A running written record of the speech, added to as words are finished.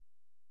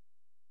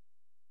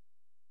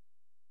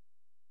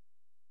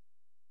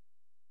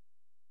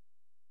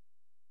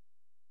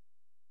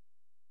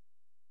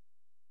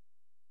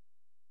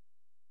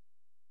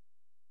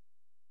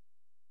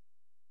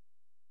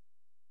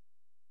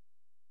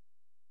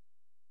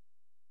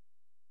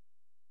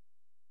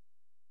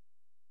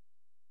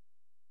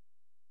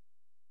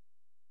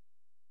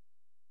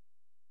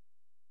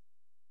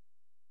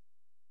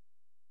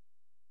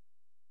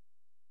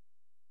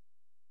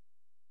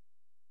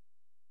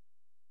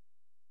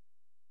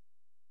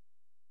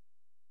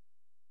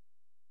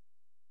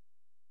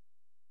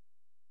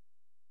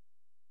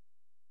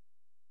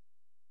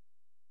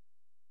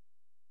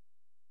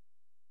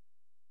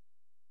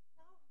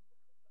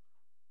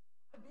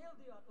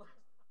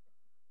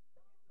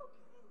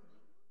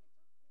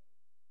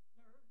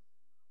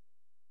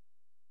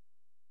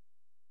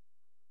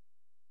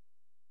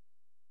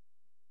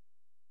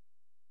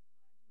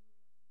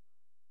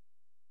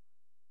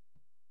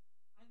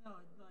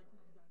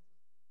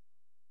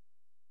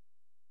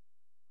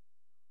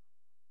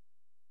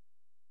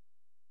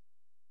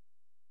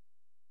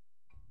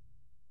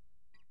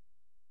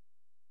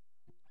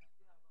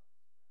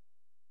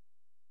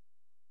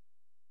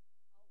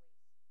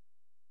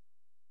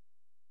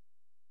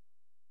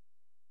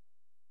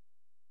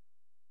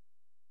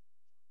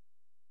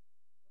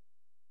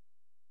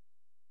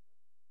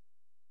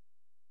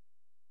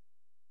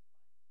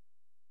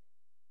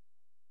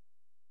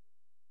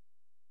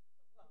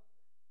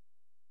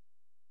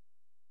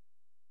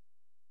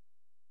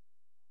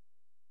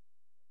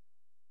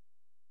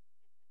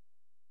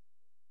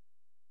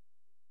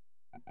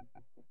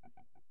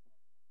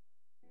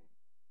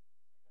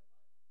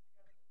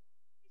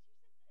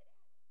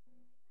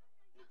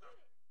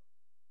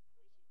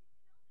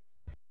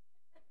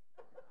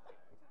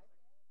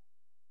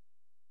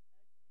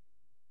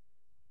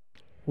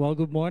Well,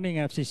 good morning,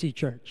 FCC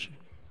Church.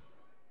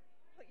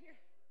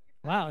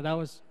 Wow,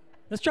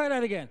 let's try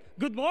that again.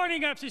 Good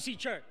morning, FCC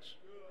Church.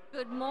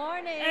 Good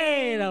morning.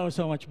 Hey, that was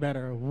so much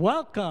better.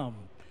 Welcome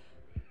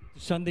to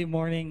Sunday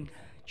morning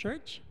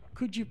church.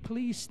 Could you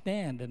please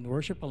stand and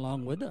worship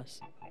along with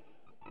us?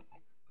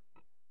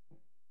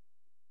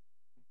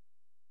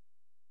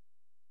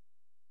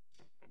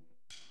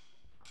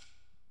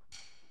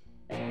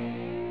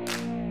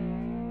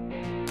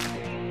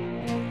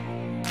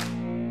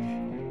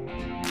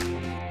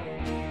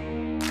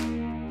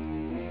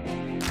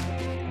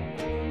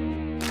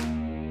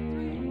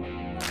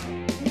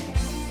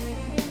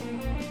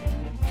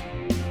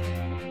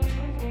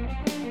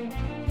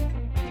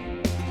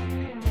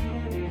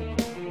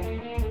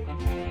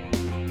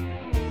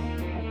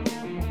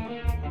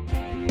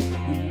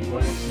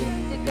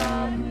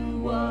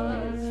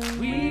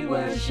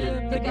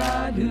 The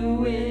God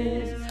who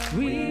is,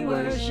 we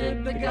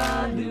worship the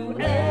God who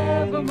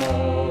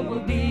evermore will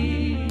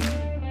be.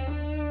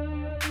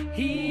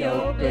 He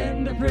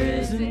opened the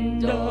prison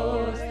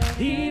doors,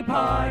 He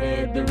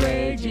parted the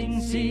raging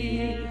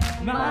sea.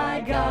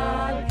 My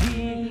God,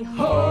 He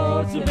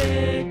holds the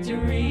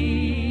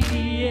victory.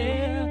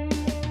 Yeah.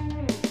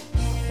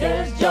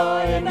 There's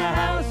joy in the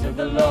house of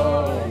the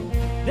Lord.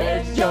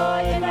 There's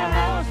joy in the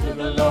house of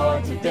the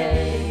Lord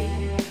today,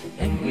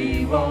 and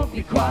we won't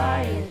be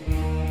quiet.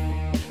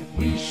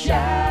 We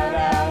shout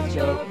out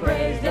your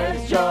praise.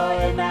 There's joy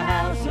in the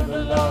house of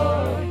the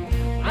Lord.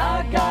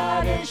 Our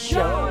God is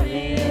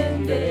surely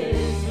in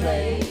this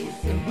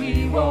place, and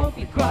we won't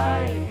be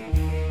quiet.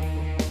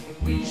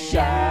 We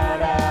shout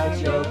out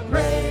your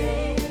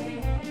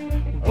praise.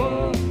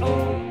 Oh,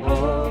 oh,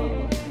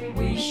 oh.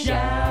 We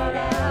shout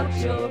out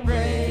your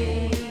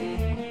praise.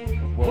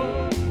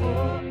 Oh,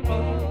 oh,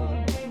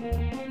 oh.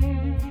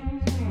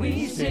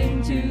 We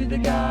sing to the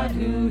God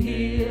who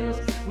heals.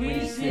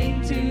 We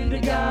sing to the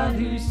God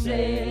who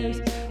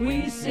saves.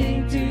 We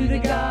sing to the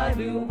God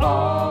who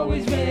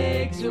always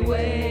makes a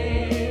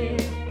way.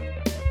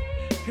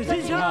 'Cause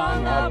He's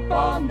hung up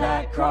on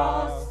that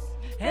cross,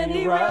 and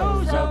He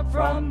rose up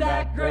from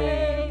that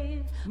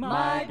grave.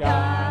 My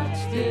God,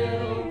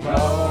 still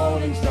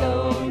rolling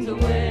stones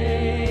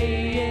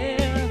away.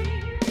 Yeah.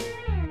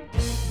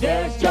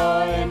 There's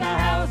joy in the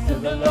house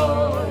of the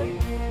Lord.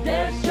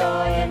 There's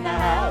joy in the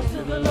house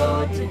of the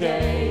Lord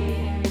today,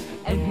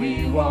 and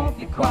we won't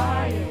be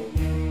quiet.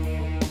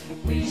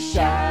 We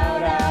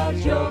shout out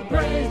your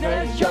praise.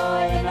 There's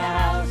joy in the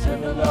house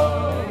of the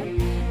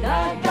Lord.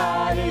 Our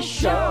God is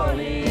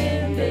surely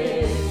in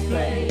this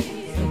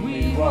place, and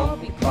we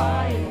won't be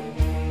quiet.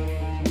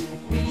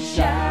 We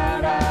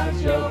shout out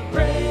your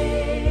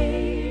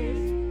praise.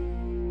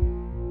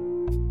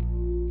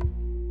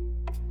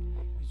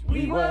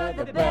 We were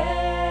the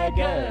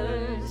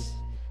beggars,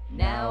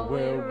 now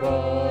we're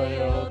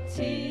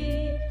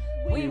royalty.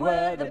 We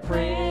were the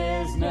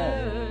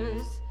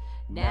prisoners,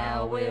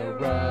 now we're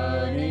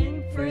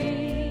running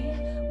free.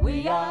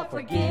 We are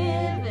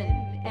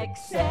forgiven,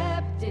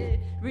 accepted,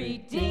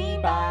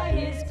 redeemed by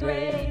His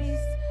grace.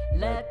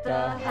 Let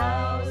the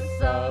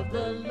house of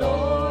the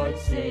Lord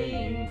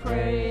sing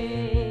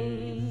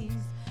praise.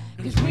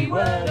 'Cause we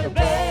were the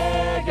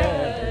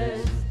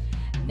beggars,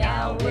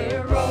 now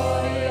we're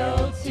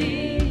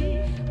royalty.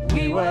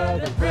 We were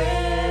the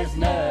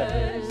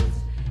prisoners,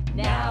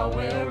 now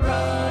we're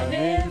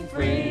running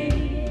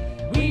free.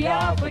 We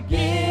are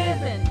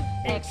forgiven,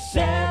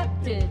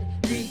 accepted,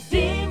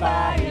 redeemed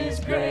by His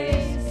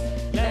grace.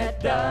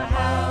 Let the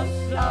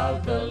house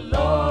of the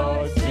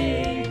Lord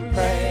sing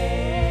praise.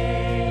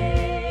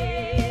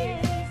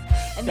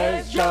 And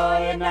there's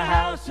joy in the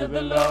house of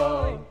the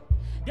Lord.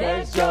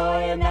 There's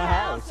joy in the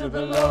house of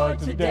the Lord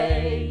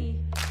today,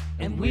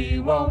 and we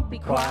won't be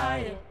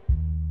quiet.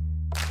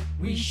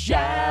 We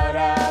shout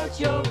out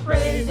your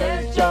praise.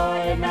 There's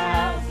joy in the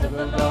house of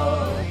the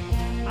Lord.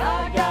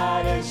 Our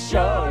God is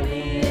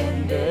surely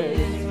in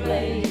this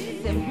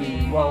place, and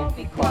we won't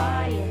be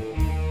quiet.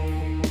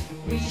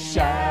 We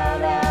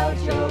shout out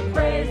your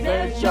praise.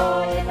 There's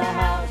joy in the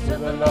house of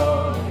the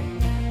Lord.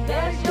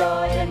 There's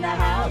joy in the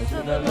house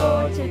of the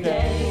Lord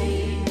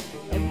today,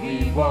 and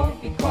we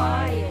won't be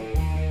quiet.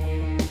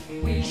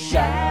 We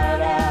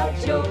shout out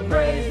your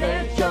praise.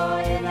 There's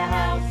joy in the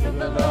house of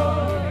the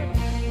Lord.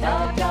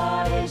 Our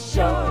God is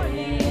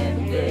surely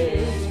in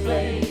this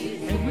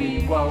place, and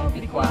we won't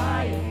be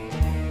quiet.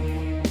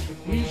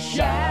 We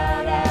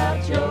shout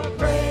out your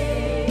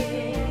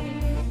praise.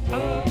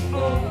 Oh,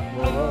 oh,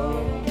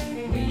 oh.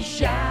 We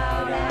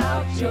shout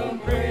out your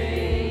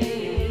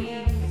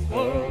praise.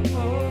 Oh,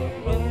 oh,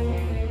 oh.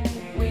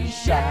 We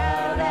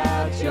shout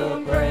out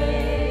your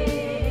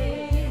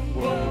praise.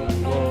 Oh,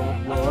 oh,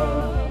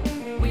 oh.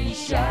 We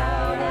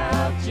shout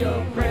out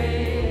your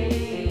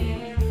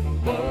praise.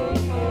 Oh,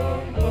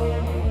 oh,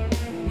 oh.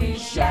 We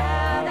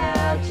shout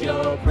out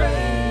your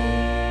praise.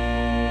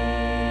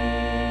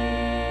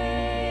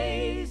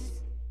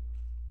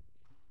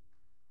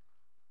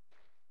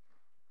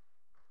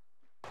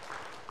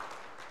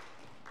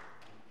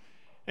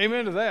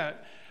 Amen to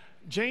that.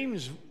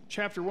 James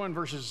chapter 1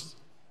 verses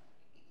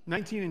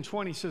 19 and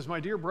 20 says,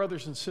 my dear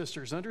brothers and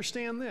sisters,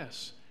 understand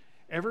this.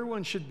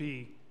 Everyone should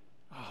be,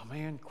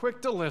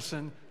 quick to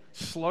listen,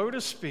 slow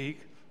to speak,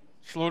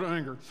 slow to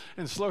anger,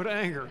 and slow to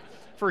anger.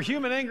 For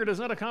human anger does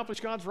not accomplish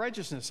God's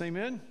righteousness.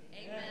 Amen?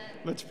 Amen.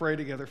 Let's pray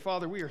together.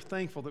 Father, we are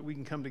thankful that we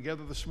can come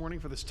together this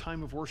morning for this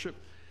time of worship,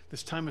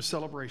 this time of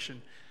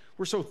celebration.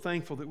 We're so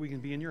thankful that we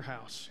can be in your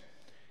house.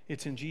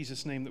 It's in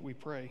Jesus' name that we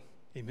pray.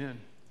 Amen.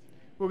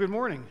 Well, good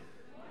morning.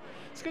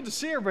 It's good to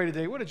see everybody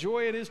today. What a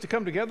joy it is to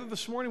come together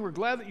this morning. We're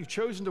glad that you've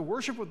chosen to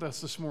worship with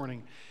us this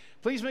morning.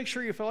 Please make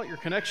sure you fill out your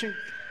connection.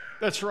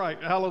 That's right.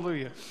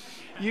 Hallelujah.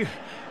 And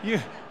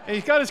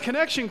he's got his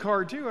connection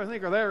card too, I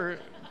think, or there.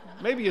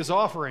 Maybe his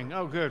offering.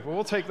 Oh, good. Well,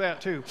 we'll take that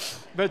too.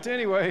 But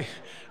anyway,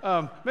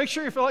 make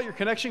sure you fill out your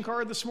connection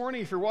card this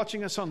morning. If you're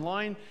watching us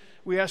online,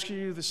 we ask you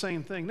to do the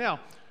same thing.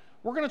 Now,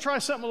 we're going to try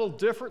something a little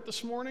different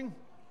this morning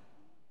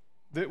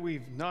that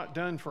we've not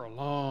done for a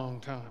long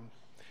time.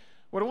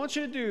 What I want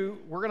you to do,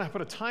 we're going to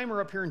put a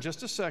timer up here in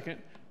just a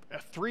second, a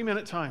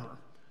 3-minute timer.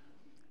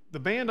 The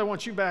band, I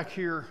want you back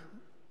here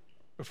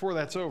before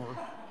that's over.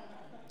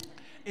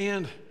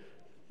 And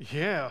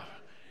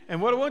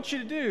what I want you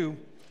to do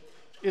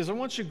is I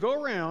want you to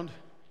go around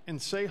and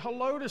say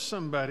hello to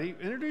somebody,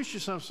 introduce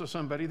yourself to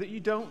somebody that you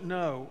don't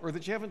know or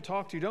that you haven't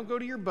talked to. Don't go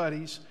to your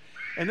buddies.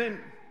 And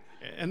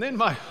then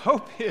my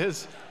hope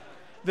is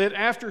that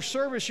after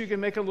service you can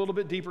make a little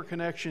bit deeper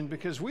connection,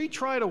 because we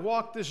try to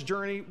walk this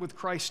journey with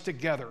Christ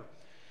together.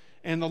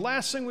 And the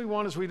last thing we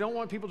want is we don't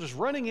want people just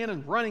running in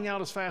and running out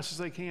as fast as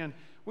they can.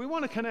 We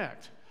want to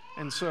connect.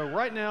 And so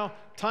right now,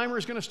 timer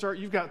is going to start.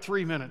 You've got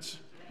 3 minutes.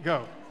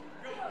 Go.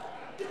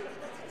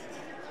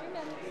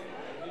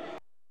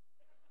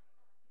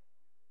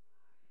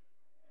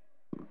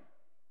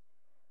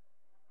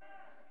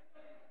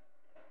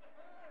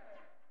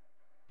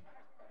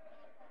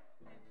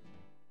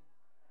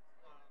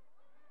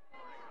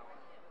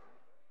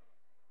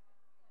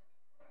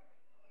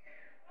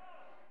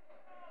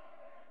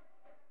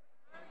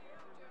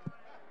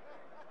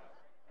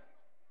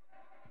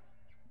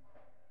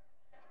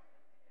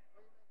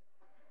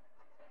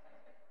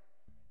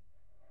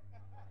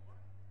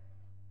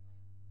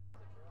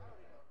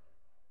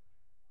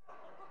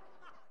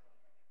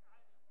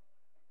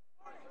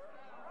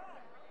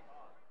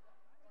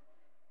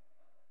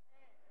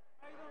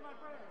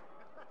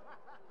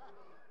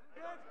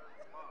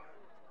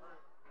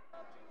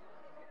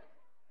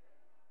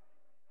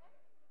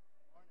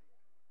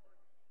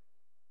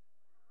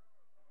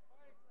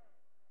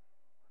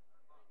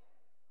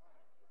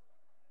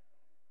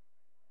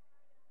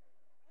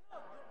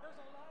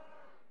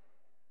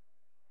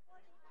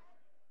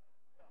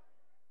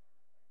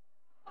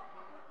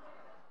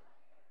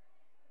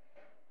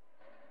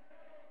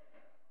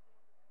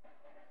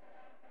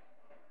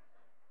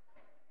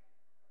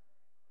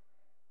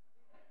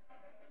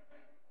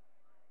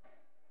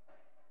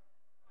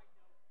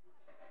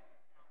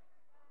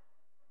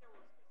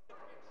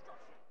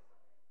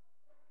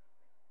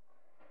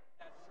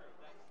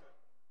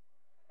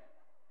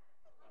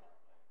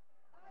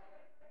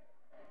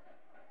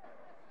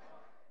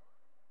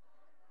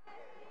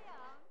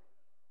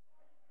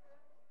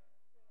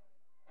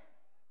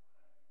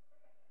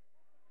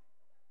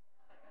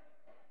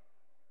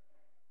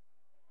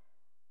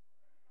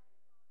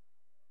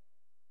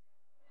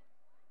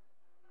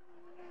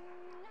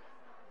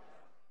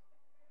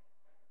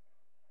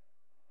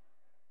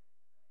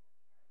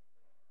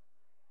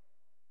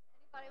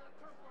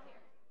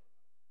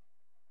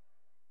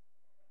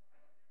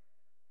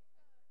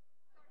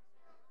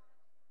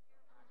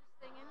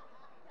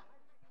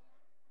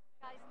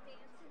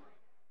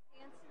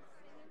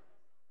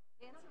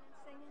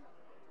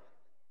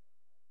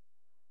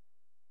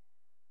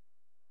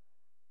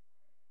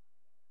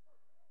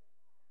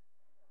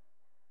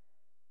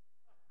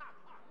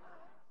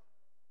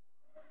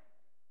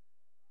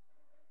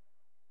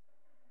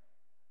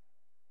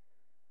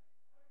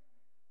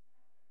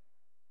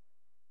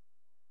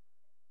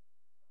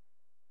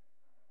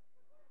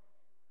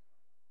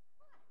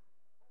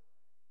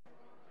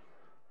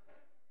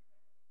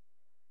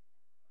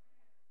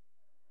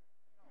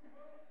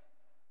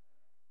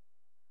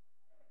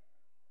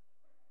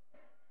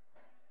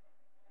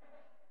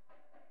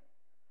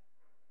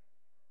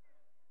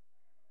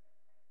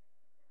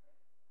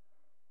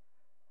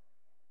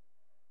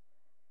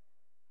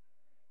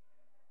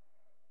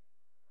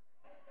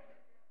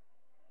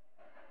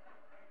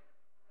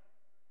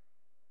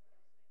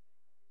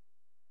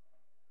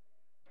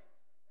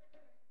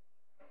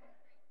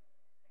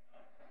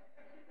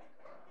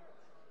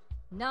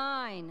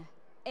 Nine,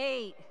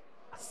 8,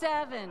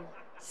 7,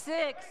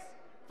 6,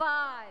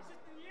 5,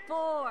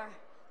 4,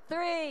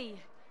 3,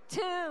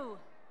 2,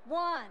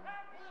 1.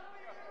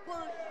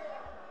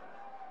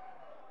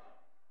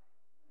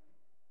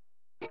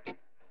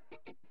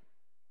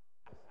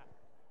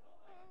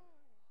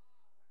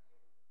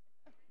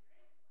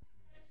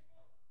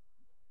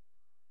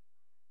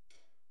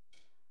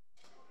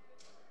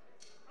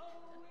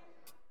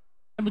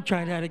 Let me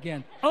try that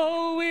again.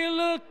 Oh, we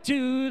look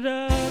to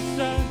the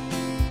sun.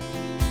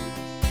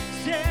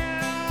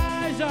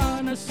 Stars on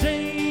on a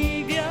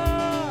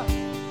Savior.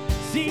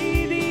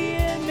 See the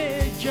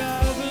image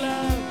of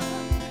love.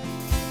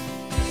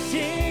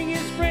 Sing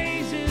His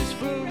praises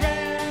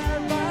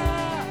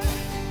forever.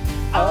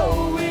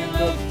 Oh, we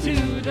look to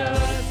the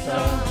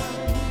Son.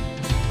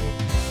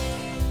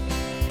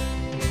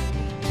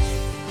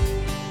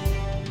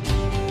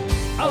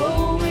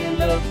 Oh, we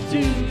look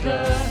to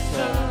the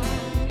Son.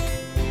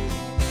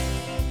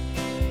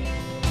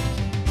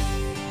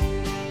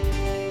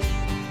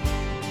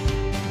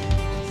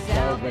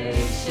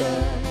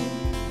 Salvation,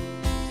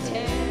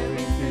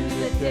 tearing through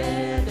the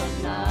dead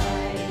of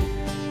night.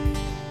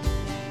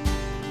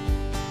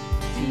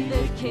 See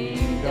the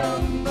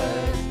kingdom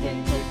burst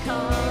into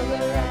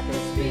color at the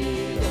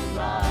speed of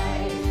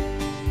light.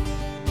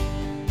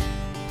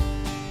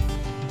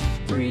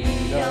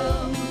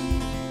 Freedom,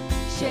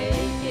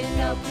 shaking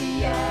up the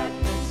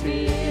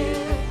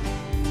atmosphere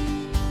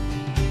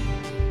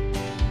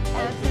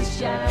as the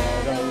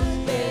shadows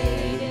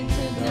fade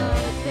into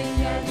nothing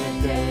as the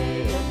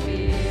day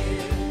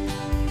appears.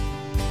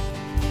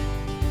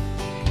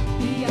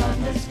 Beyond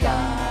the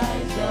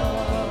skies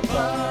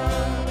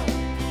above,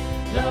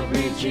 love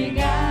reaching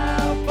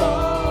out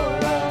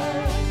for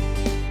us,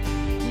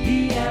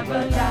 the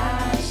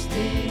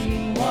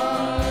everlasting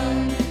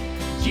one,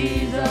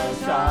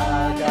 Jesus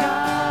our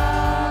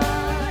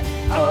God.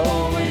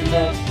 Oh, we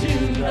look to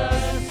the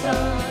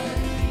Son,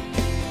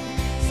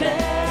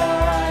 set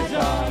our eyes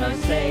on our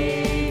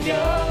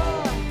Savior,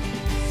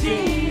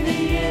 see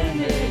the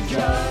image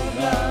of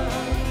love,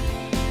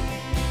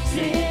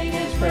 sing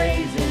His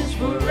praises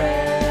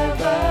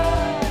forever.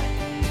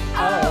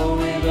 Oh,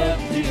 we look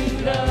to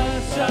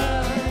the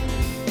Son.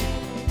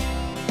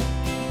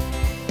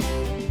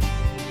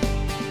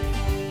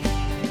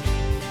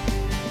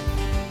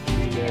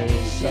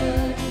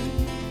 Creation,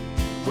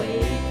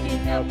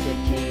 waking up the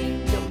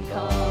kingdom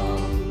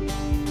come.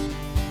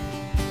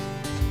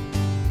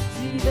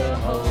 See the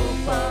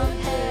hope of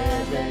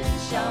heaven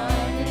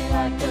shining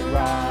like the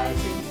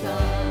rising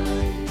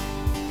sun.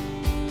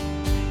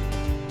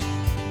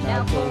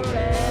 Now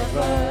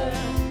forever,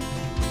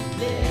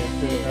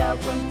 lifted up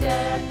from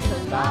death to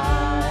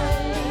life.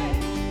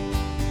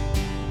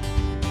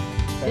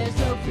 There's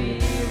no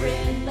fear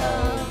in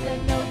love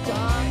and no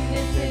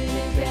darkness in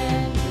His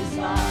endless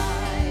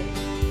light.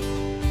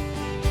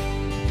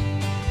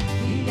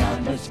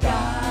 Beyond the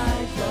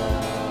skies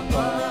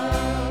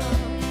above,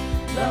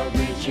 love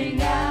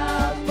reaching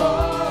out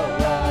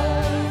for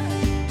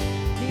us,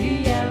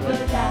 the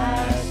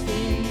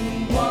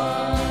everlasting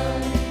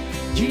one,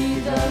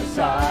 Jesus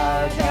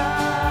our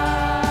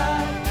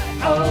God.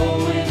 Oh,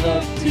 we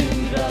look to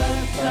the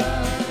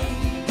Son,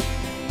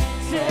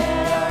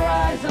 set our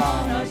eyes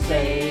on our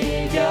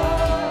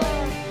Savior,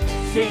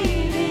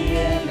 see the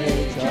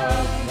image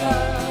of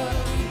love,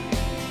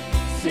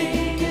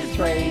 sing His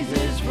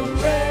praises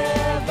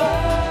forever.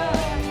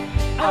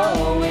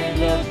 Oh, we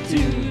look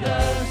to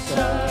the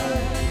Son.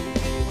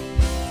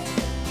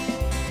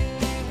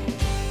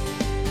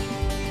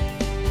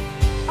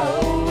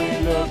 Oh, we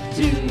look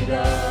to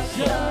the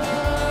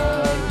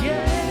Son.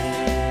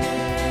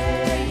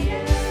 Yeah,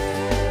 yeah.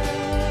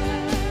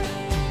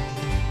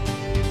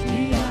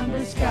 Beyond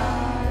the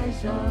skies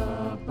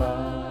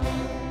above,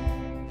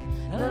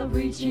 love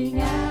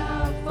reaching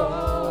out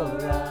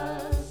for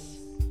us,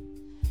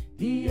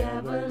 the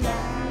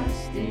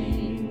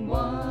everlasting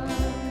one,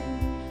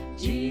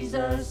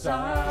 Jesus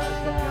our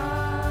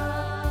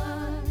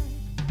God.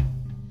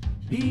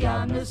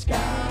 Beyond the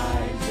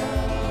skies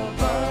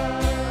above,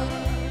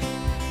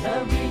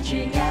 love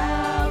reaching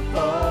out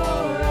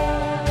for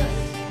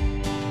us,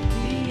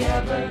 the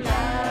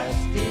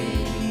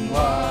everlasting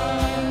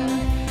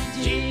one,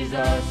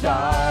 Jesus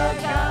our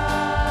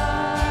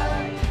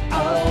God.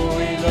 Oh,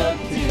 we look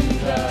to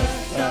the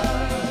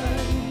Son.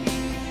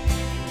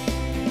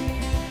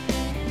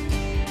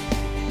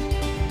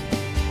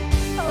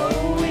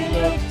 Oh, we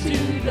look to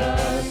the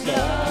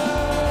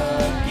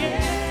Son.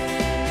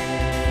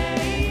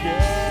 Yeah,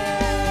 yeah.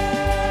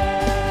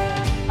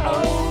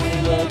 Oh, we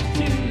look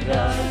to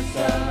the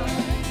Son.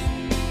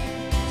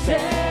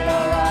 Set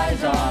our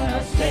eyes on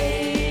our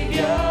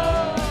Savior.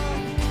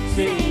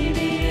 See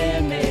the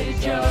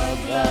image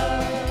of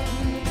love.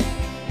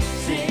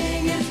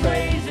 Sing His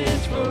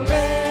praises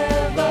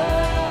forever.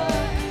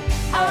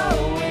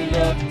 Oh, we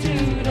look to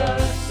the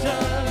Son.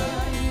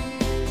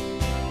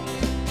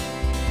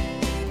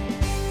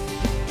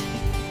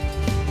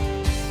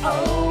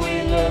 Oh, we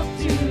look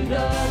to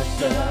the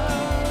Son.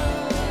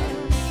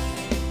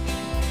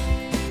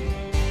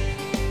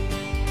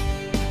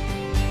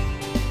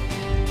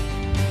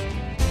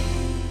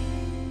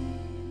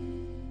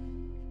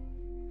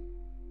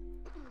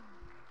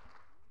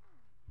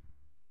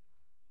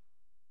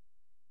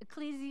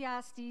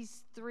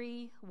 Ecclesiastes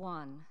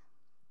 3:1.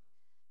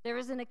 There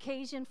is an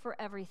occasion for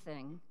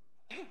everything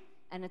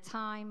and a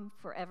time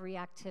for every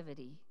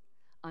activity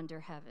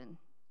under heaven.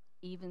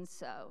 Even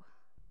so.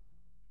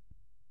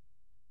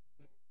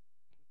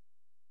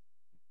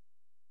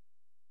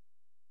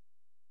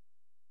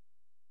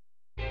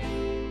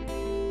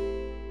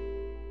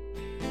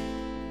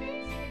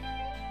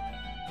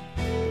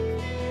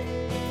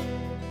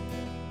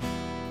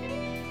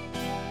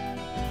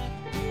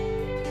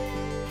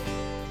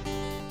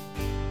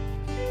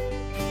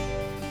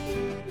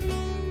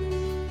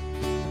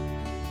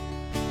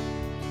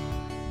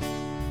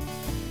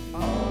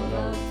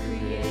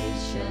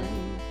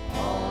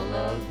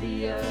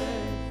 the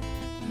earth,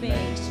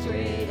 make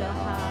straight a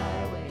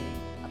highway,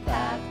 a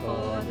path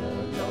for the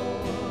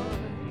Lord.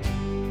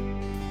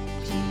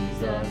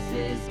 Jesus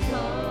is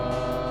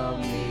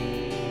coming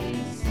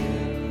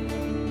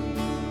soon.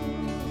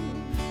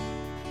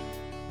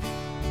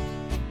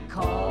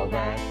 Call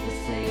back the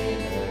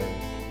sailor,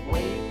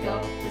 wake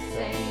up the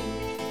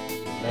saints,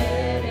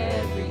 let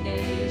every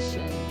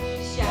nation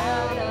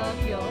shout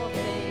of your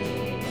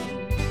fame.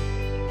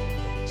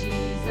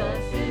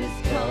 Jesus is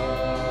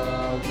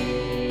coming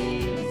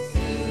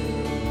soon.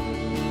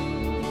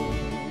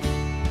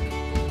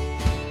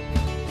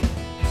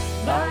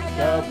 Like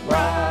a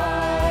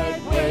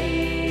bride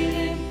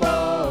waiting for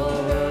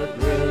her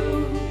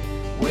groom,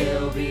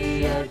 we'll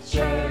be a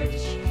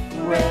church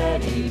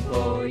ready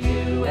for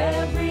you.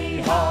 Every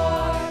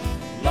heart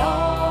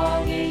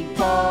longing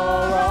for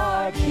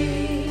our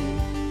King,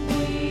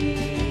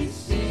 we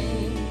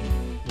sing,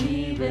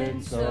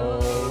 even so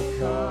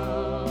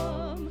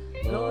come,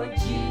 Lord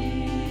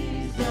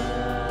Jesus,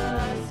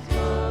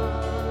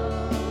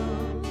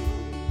 come.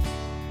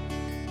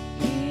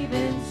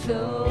 Even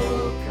so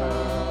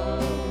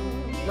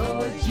come,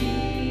 Lord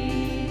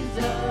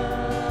Jesus,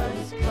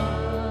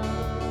 come.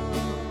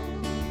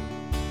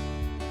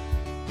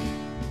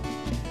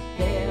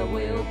 There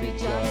will be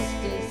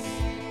justice,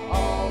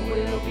 all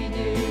will be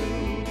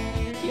new,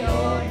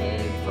 your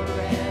name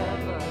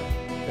forever,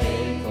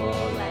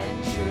 faithful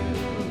and true.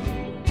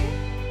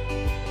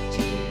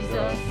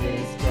 Jesus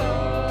is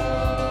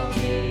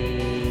coming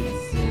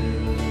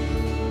soon.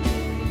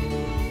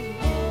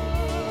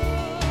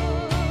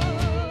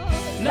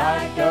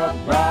 Like a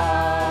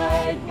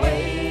bride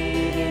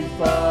waiting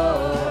for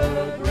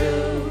her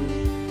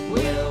groom,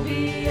 we'll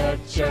be a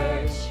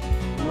church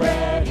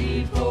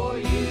ready for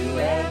you.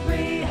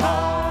 Every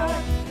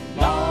heart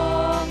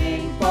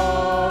longing for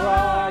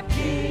our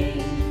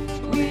King,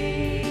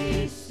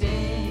 we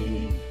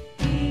sing,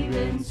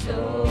 even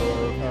so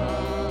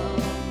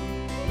come,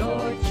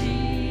 Lord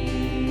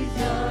Jesus,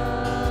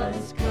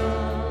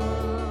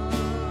 come.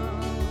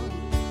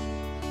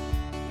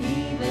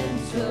 Even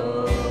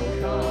so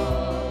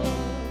come,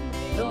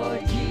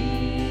 Lord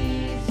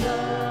Jesus,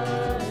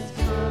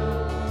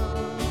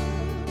 come.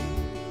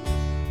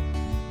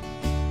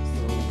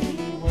 So we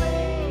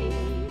wait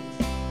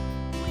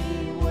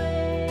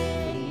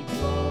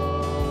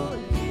for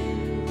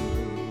you.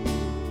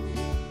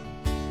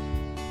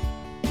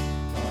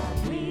 God,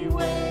 we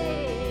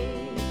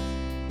wait,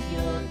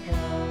 you're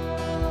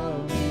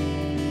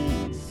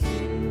coming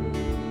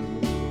soon.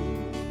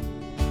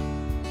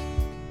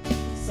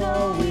 So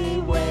we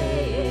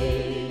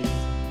wait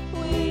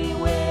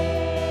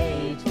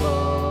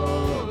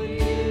for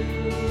you.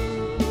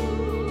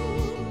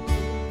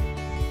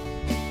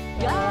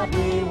 God,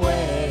 we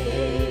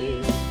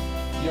wait,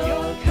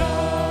 you're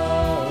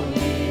coming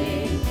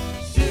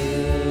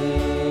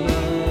soon.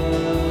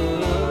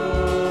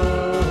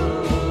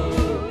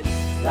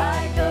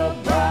 Like a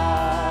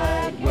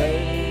bride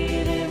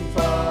waiting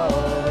for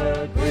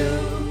her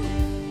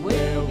groom,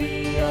 we'll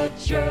be a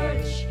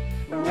church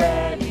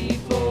ready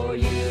for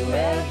you.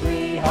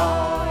 Every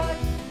heart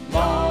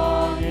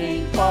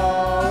longing for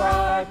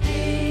our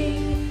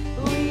King,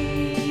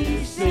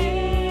 we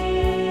sing.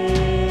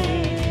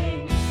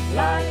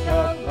 Like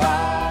a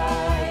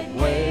bride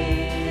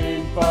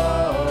waiting for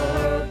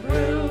her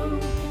groom,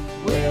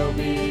 we'll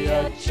be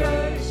a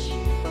church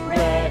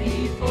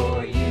ready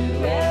for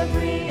you.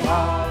 Every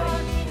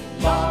heart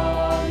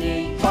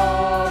longing for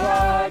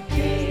our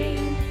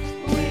King,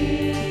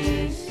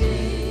 we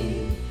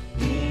sing,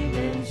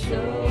 even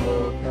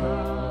so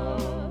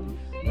come,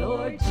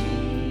 Lord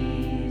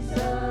Jesus,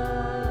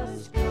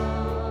 come.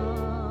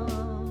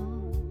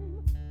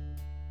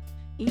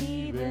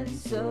 Even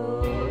so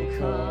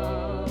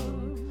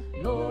come,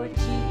 Lord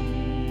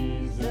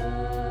Jesus,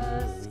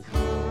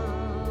 come.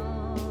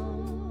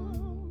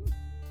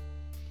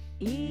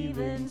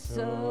 Even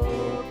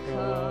so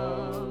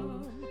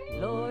come,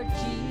 Lord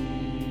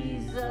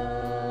Jesus,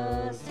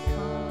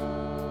 come.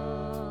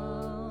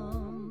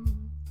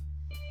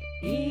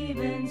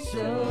 Even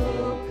so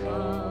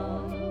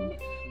come,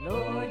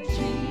 Lord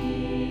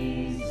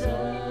Jesus,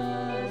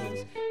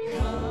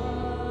 come.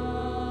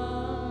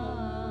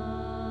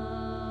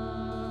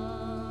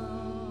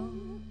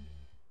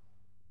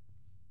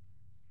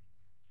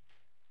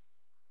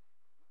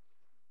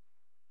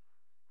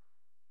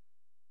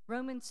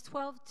 Romans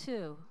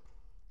 12:2.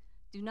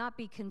 Do not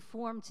be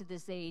conformed to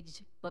this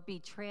age, but be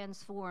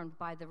transformed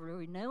by the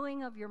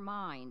renewing of your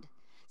mind,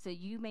 so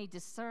you may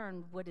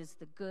discern what is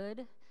the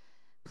good,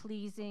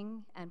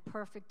 pleasing, and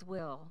perfect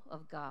will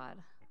of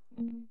God.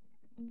 All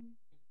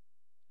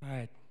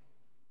right.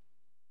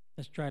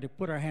 Let's try to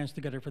put our hands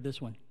together for this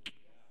one.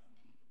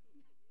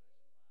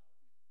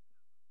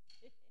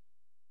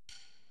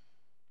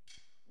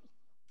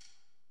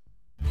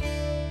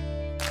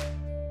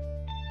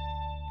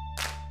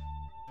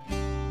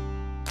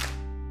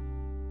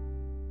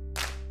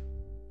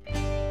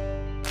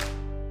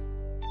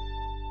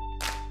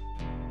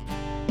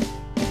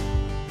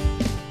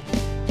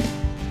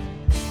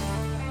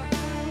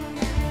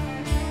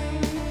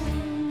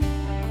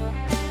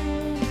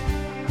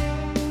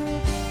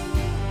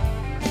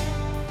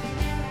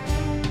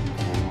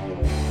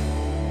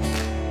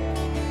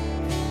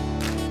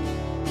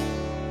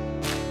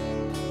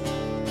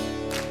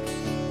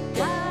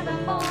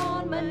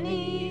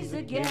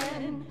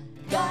 again.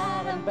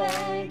 God, I'm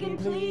begging,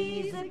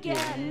 please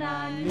again.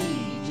 I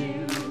need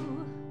you.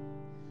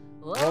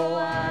 Oh,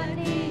 I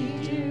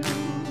need you.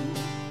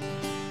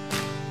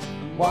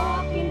 I'm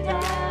walking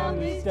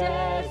down these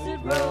desert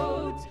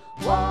roads,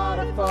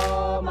 water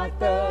for my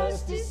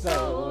thirsty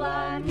soul.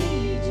 I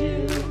need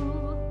you.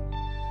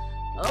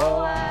 Oh,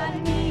 I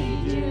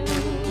need you.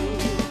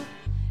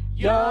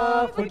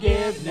 Your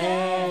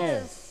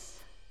forgiveness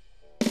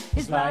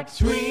is like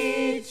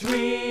sweet,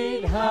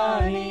 sweet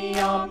honey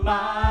on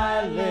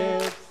my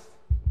lips.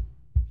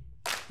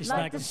 It's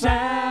like the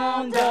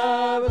sound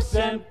of a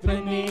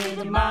symphony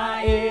to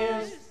my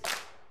ears.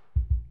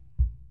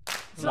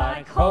 It's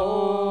like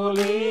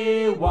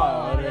holy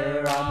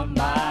water on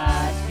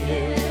my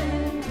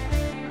skin.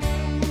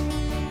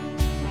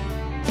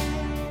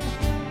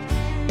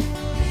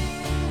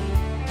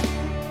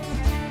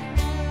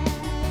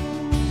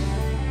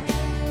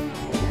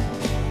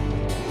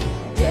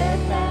 Dead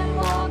man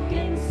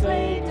walking,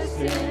 slave to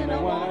sin.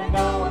 I wanna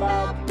know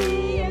about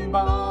being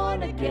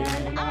born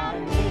again. I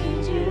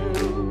need you.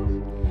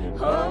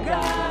 Oh God,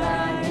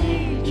 I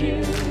need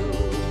you.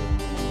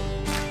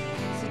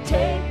 So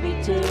take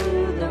me to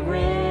the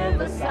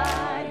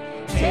riverside.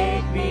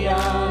 Take me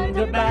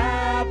under,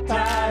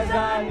 baptize.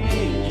 I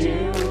need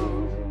you.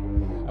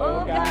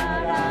 Oh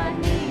God, I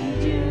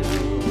need you.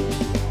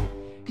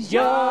 'Cause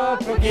your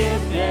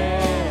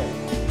forgiveness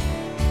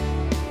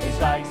is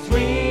like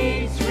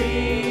sweet,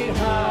 sweet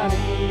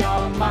honey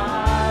on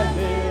my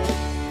lips.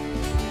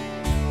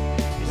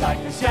 It's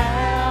like the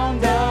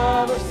sound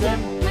of a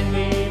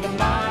symphony to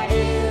my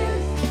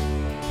ears.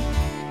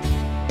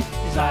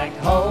 It's like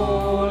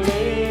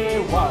holy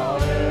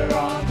water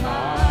on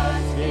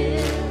my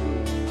skin.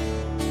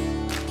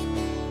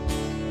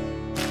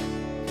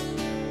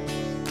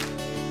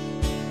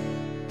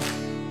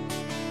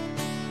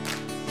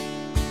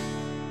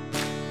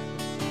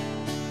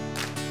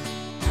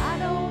 I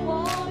don't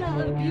wanna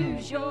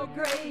abuse your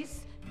grace.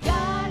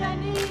 God, I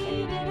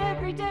need it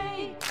every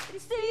day.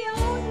 It's the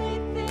only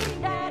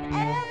thing that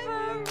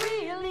ever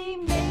really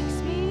makes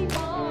me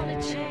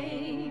wanna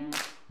change.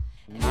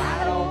 And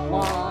I don't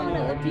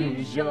wanna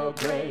abuse your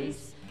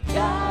grace.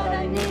 God,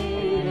 I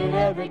need it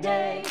every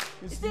day.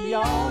 It's the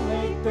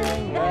only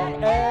thing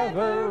that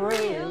ever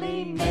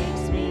really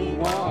makes me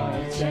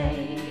wanna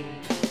change.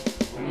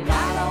 And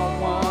I don't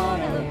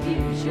wanna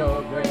abuse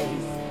your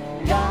grace.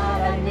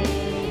 God, I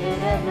need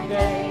it every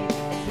day.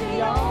 It's the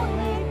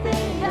only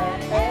thing that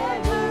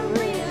ever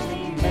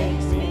really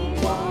makes me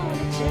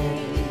wanna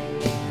change.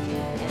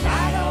 And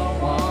I don't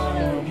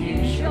wanna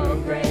abuse your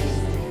grace.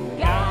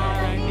 God,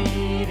 I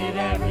need it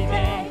every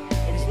day.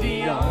 It's the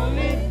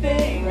only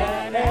thing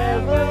that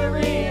ever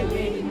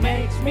really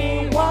makes me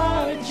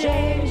wanna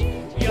change.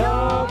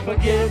 Your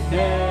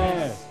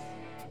forgiveness,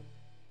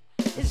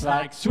 it's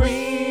like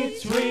sweet,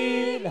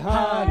 sweet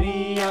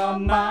honey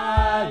on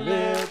my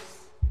lips.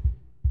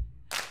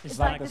 It's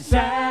like the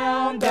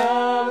sound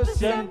of a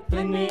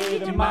symphony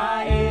to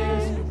my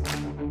ears.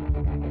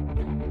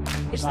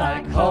 It's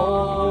like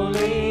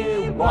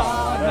holy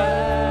water.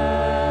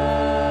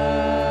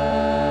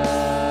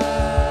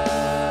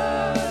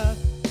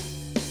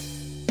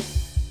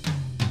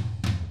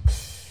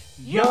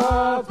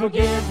 Your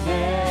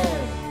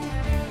forgiveness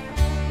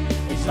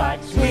is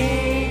like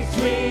sweet,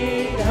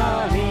 sweet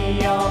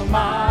honey on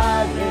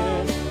my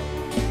lips.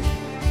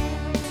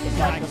 It's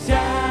like the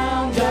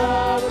sound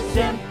of a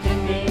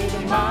symphony to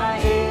my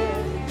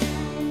ears.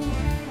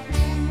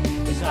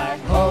 It's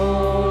like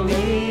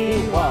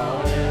holy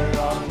water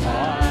on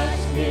my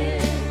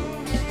skin.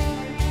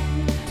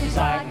 It's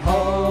like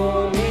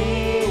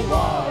holy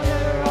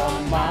water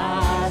on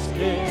my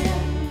skin.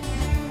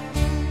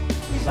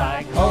 It's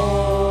like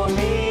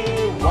holy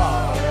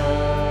water.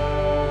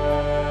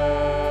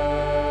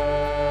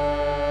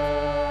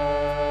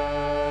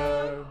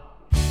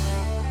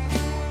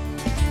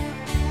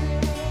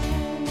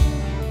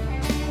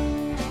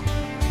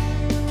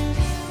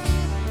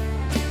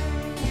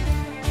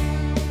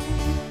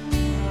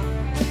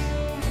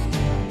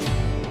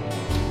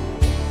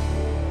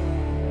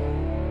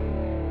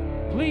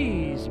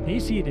 Please be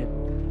seated.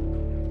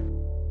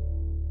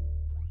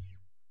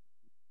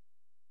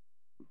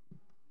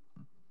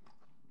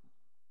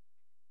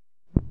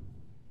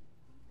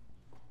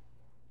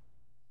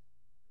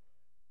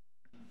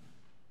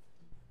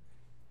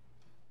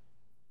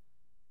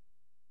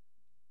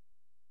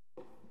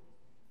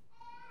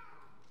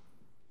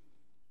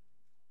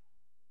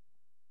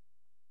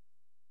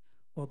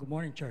 Well, good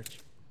morning, church.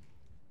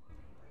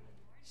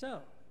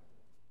 So,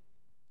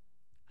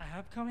 I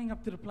have coming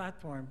up to the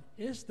platform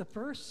is the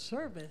first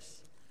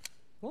service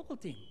vocal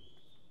team.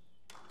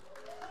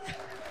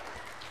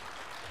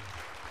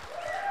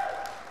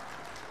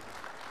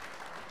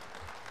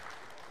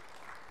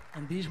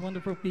 And these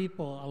wonderful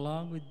people,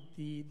 along with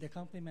the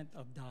accompaniment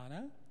of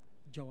Donna,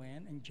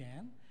 Joanne, and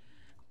Jan,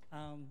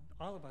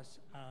 all of us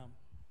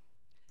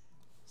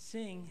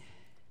sing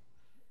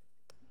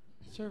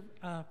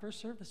first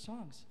service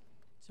songs.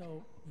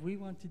 So we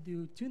want to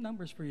do 2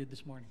 numbers for you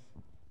this morning.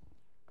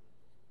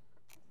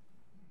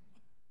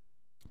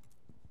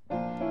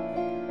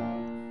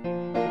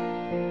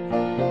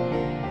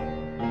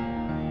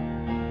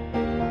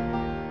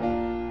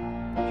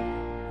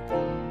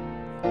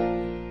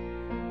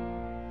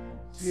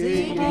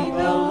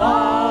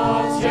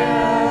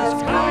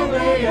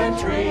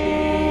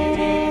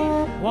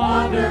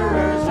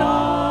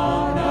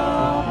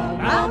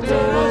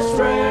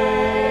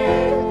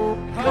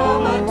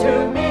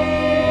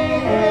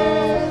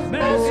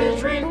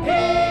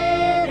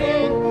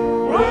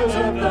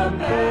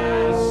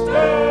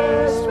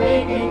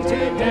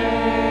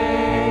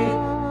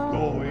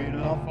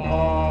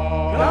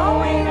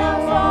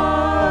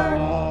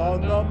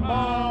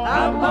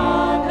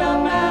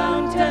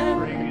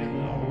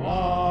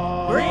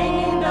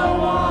 bringing the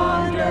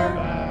wanderer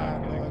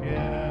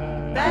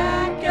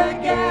back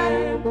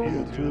again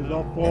into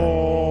the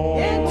fold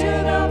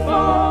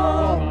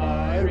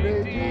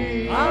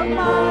of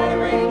my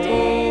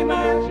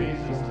Redeemer,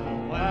 Jesus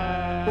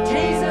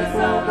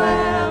the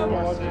Lamb,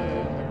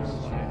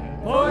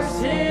 for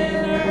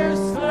sinners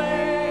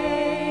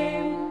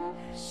slain,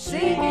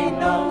 seeking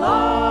the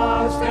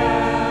lost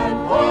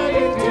and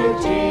pointing to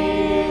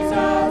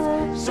Jesus,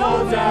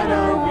 souls that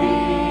are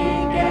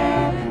weak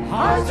and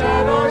hearts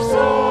that are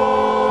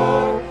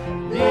sore,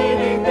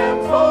 leading them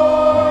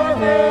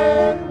forth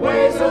in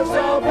ways of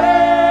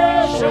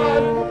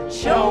salvation,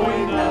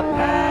 showing the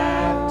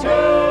path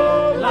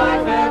to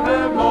life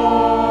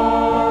evermore.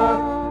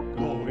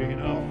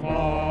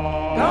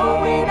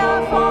 going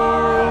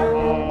afar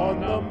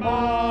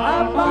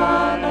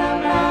upon the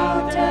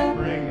mountain,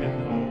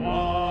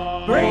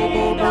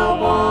 bringing the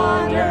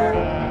wanderer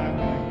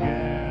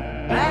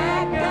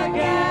back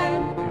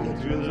again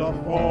into the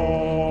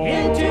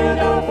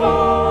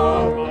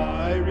fold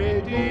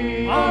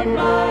of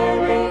my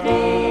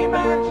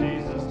Redeemer,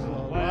 Jesus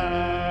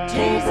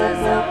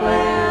the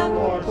Lamb,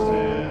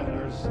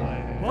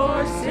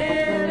 for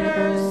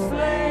sinners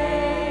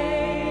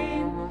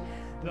slain.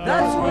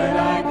 Thus would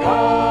I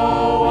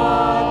go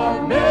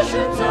on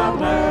missions of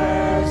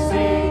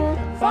mercy,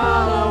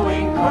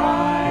 following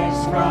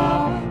Christ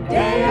from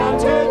day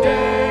unto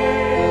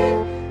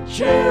day,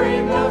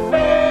 cheering the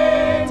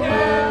faint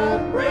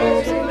and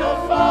raising the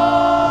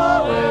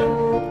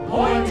fallen,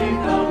 pointing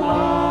the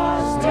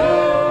lost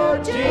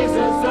to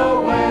Jesus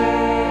the way.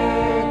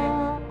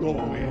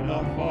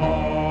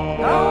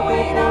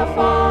 going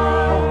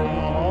afar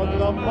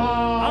upon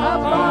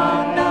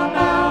upon the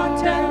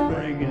mountain,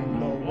 bringing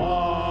the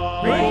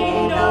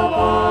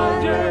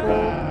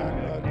wanderer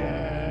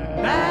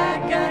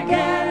back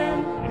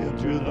again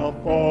into the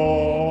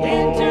fold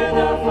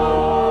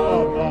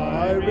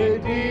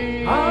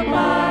of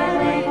my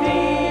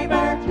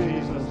Redeemer,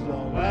 Jesus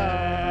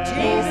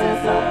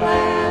the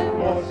Lamb,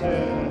 for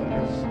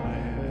sinners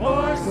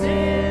for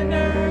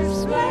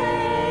sinners slain.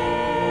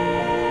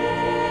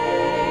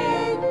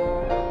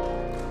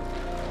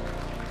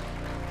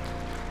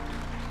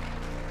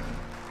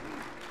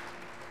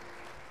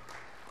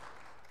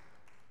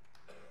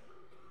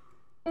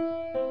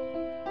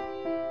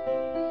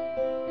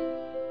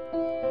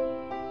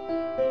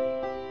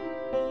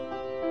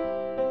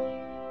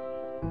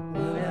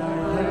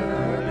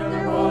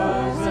 There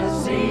was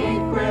a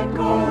secret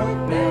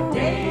chord that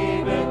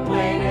David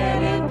played,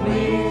 and it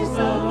pleased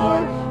the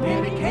Lord.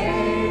 It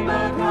became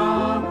a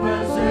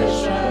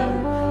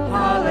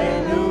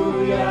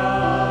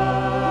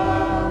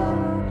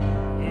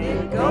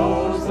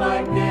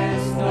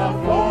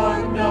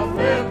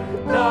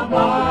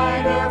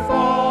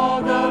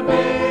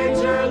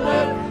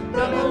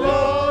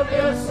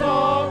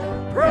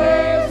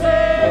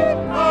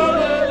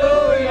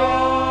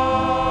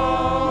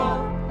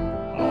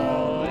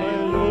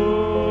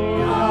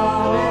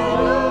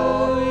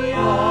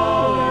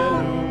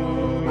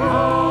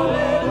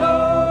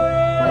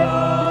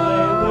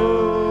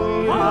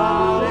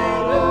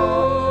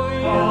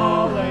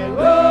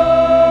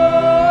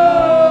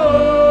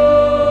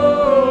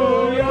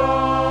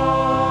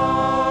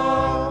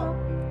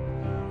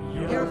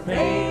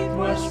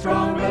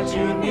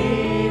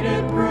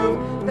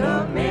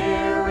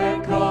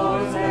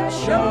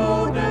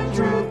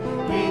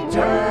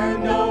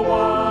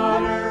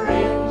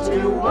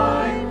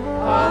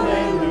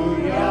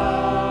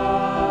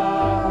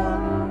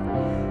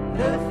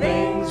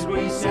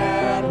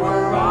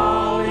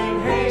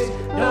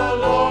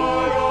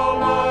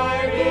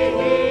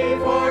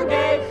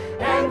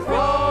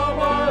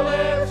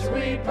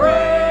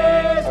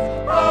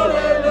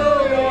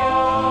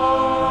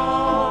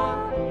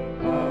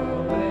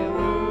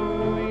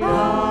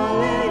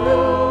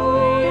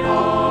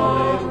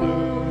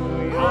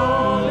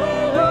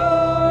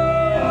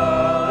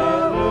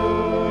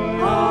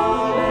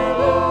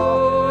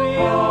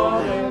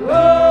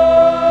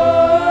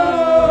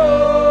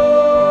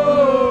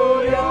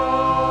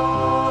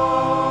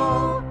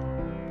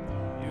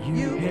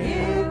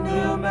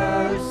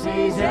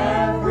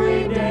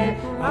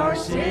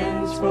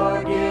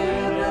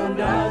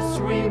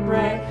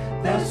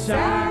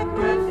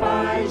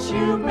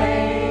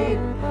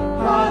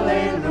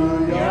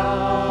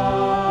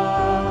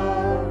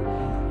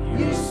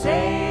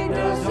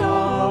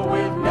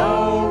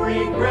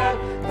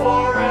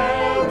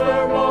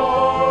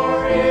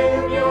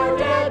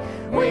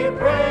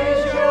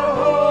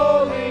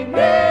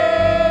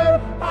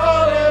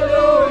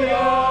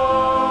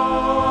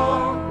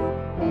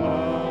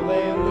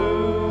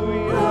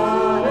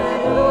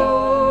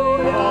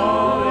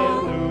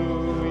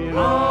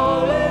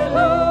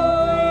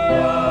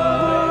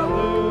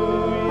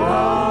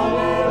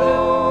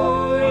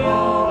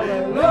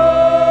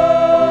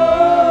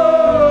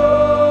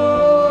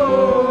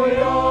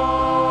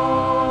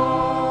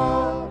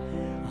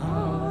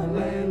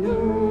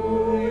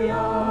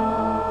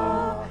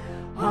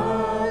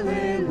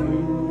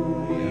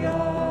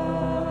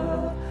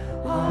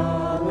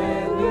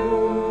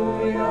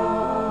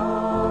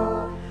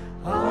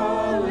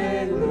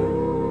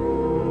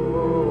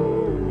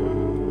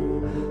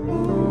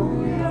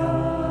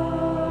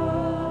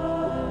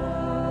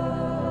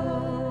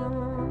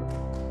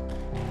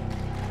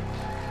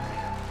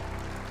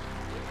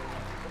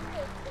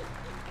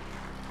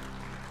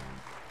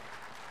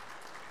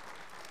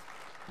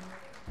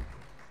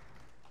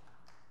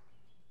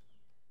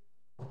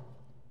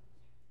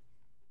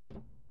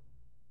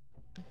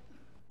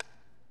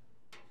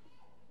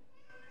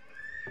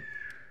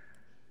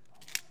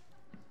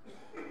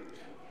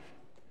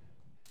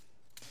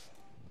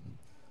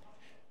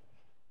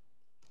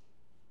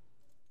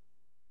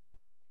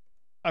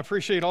I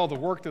appreciate all the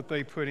work that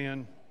they put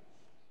in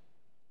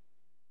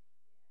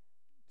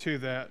to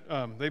that.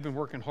 They've been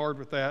working hard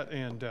with that,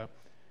 and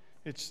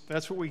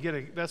that's what we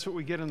get. That's what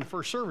we get in the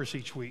first service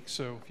each week.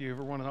 So if you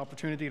ever want an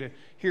opportunity to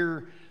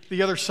hear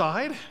the other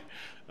side,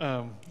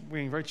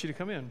 we invite you to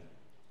come in.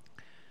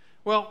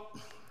 Well,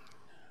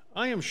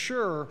 I am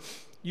sure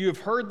you have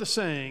heard the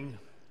saying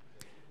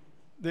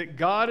that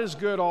God is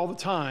good all the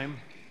time,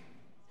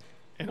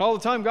 and all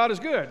the time God is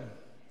good.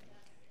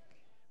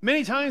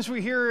 Many times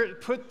we hear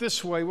it put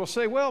this way. We'll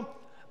say, well,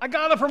 I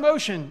got a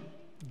promotion.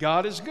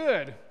 God is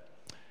good.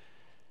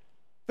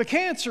 The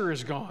cancer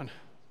is gone.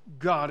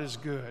 God is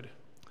good.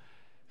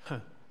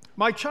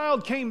 My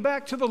child came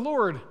back to the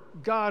Lord.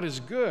 God is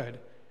good.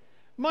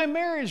 My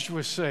marriage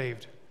was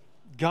saved.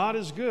 God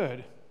is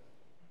good.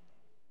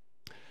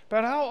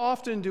 But how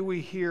often do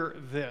we hear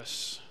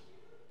this?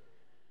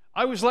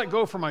 I was let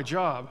go from my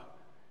job.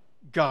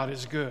 God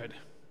is good.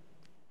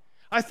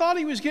 I thought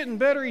he was getting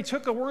better. He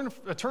took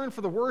a turn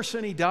for the worse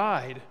and he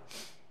died.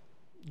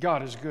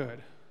 God is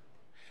good.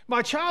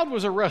 My child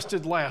was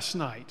arrested last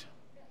night.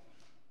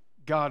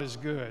 God is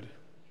good.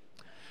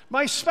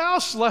 My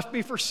spouse left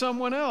me for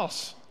someone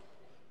else.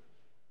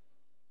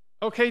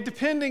 Okay,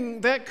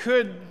 depending, that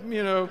could,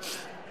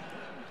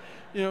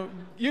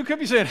 you could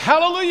be saying,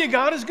 hallelujah,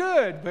 God is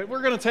good. But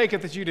we're going to take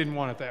it that you didn't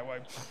want it that way.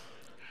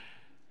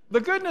 The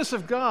goodness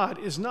of God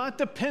is not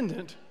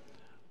dependent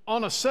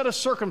on a set of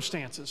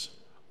circumstances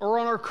or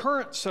on our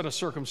current set of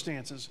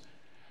circumstances.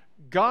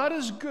 God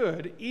is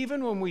good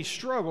even when we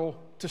struggle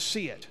to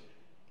see it.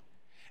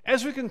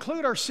 As we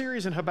conclude our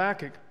series in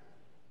Habakkuk,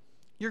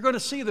 you're going to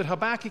see that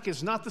Habakkuk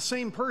is not the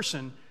same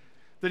person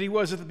that he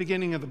was at the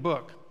beginning of the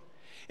book.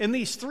 In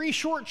these 3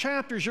 short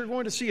chapters, you're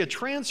going to see a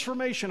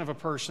transformation of a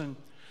person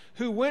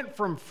who went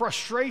from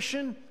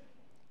frustration,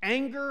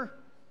 anger,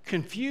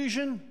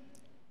 confusion,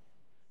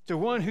 to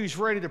one who's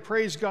ready to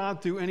praise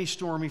God through any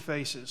storm he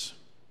faces.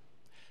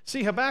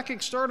 See,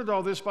 Habakkuk started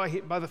all this by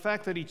the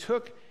fact that he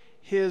took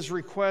his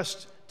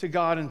request to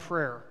God in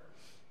prayer.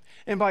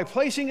 And by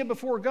placing it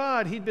before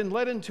God, he'd been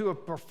led into a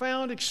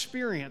profound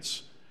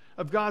experience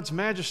of God's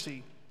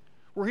majesty,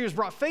 where he was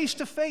brought face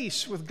to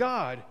face with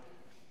God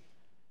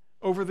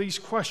over these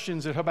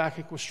questions that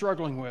Habakkuk was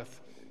struggling with.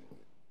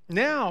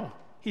 Now,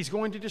 he's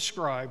going to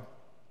describe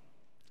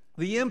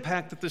the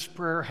impact that this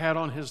prayer had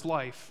on his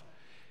life,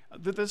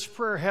 that this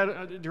prayer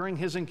had during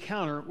his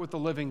encounter with the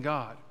living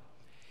God.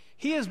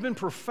 He has been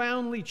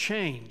profoundly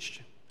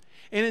changed,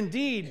 and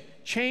indeed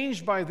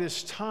changed by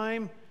this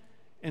time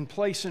and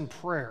place in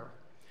prayer.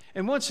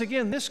 And once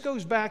again, this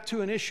goes back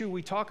to an issue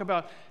we talk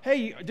about.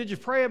 Hey, did you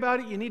pray about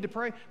it? You need to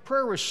pray.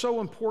 Prayer was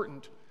so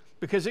important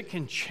because it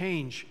can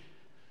change.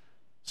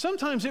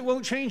 Sometimes it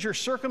won't change your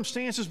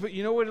circumstances, but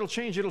you know what it'll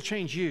change? It'll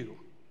change you.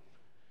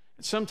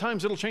 And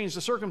sometimes it'll change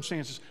the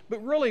circumstances.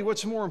 But really,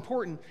 what's more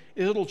important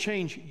is it'll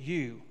change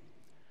you.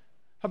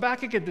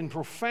 Habakkuk had been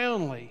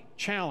profoundly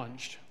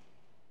challenged,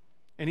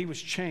 and he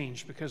was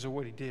changed because of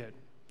what he did.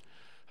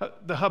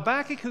 The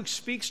Habakkuk who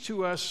speaks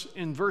to us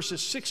in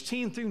verses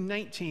 16 through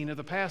 19 of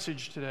the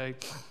passage today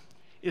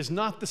is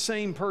not the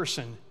same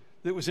person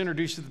that was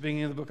introduced at the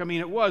beginning of the book. I mean,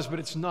 it was, but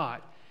it's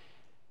not.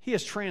 He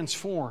has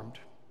transformed.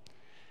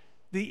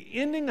 The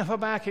ending of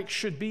Habakkuk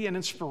should be an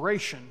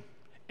inspiration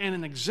and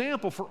an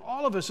example for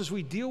all of us as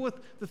we deal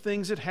with the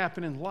things that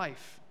happen in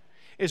life,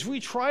 as we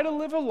try to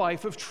live a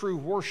life of true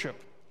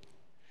worship.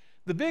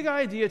 The big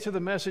idea to the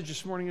message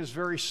this morning is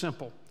very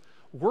simple.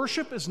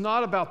 Worship is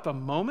not about the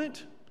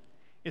moment,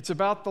 it's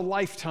about the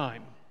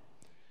lifetime.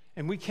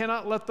 And we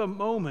cannot let the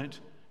moment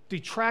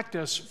detract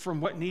us from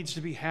what needs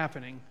to be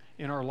happening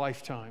in our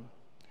lifetime.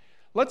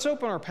 Let's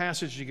open our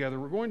passage together.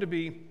 We're going to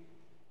be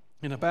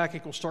in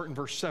Habakkuk. We'll start in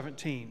verse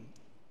 17.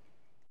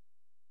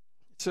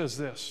 It says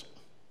this.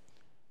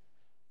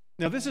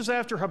 Now, this is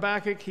after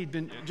Habakkuk. He'd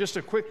been, just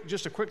a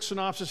quick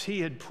synopsis.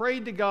 He had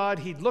prayed to God.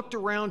 He'd looked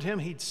around him.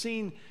 He'd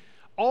seen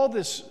all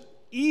this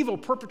evil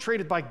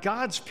perpetrated by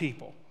God's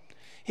people.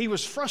 He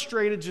was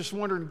frustrated, just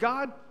wondering,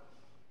 God,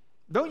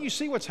 don't you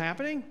see what's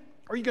happening?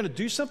 Are you going to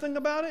do something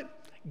about it?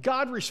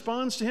 God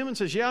responds to him and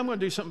says, yeah, I'm going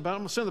to do something about it. I'm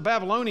going to send the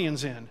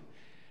Babylonians in.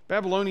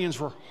 Babylonians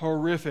were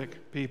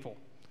horrific people.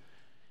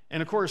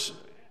 And of course,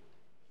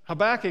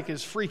 Habakkuk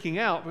is freaking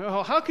out.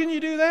 Well, how can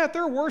you do that?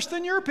 They're worse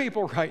than your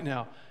people right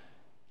now.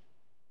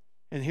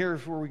 And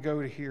here's where we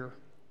go to here.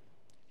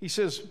 He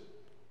says,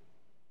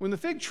 when the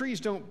fig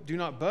trees do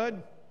not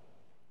bud,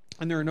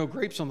 and there are no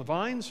grapes on the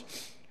vines,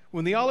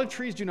 when the olive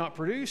trees do not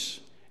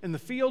produce, and the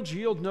fields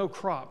yield no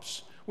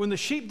crops, when the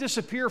sheep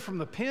disappear from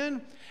the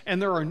pen,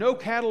 and there are no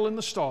cattle in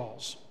the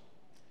stalls.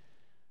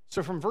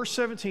 So from verse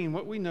 17,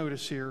 what we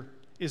notice here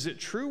is that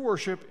true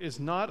worship is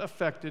not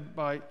affected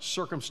by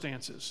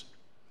circumstances.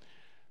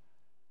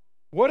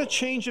 What a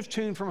change of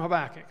tune from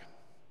Habakkuk.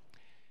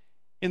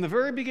 In the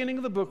very beginning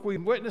of the book, we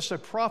witnessed a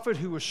prophet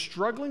who was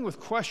struggling with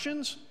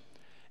questions,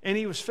 and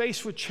he was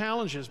faced with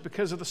challenges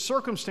because of the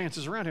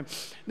circumstances around him.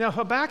 Now,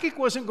 Habakkuk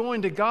wasn't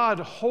going to God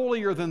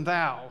holier than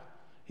thou.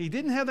 He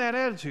didn't have that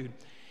attitude.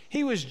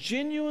 He was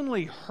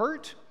genuinely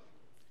hurt,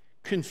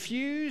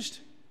 confused,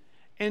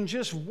 and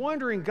just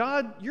wondering,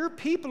 God, your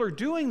people are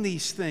doing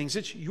these things.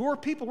 It's your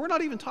people. We're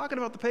not even talking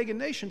about the pagan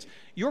nations.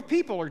 Your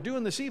people are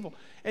doing this evil,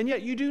 and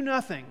yet you do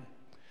nothing.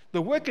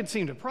 The wicked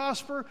seem to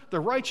prosper. The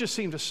righteous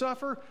seem to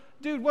suffer.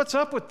 Dude, what's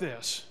up with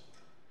this?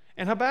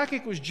 And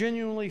Habakkuk was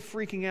genuinely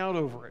freaking out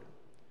over it.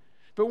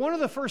 But one of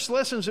the first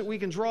lessons that we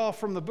can draw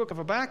from the book of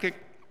Habakkuk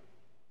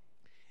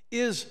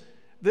is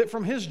that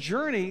from his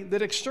journey,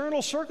 that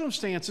external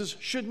circumstances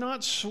should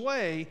not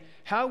sway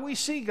how we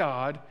see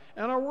God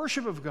and our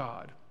worship of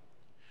God.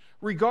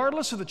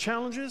 Regardless of the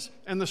challenges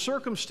and the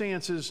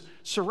circumstances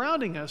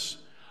surrounding us,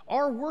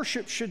 our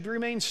worship should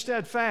remain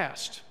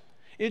steadfast.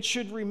 It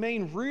should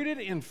remain rooted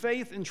in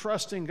faith and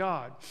trust in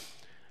God.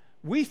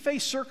 We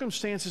face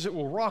circumstances that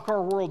will rock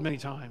our world many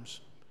times.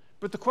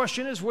 But the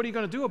question is, what are you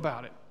going to do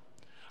about it?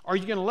 Are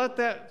you going to let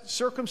that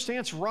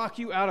circumstance rock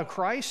you out of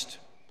Christ?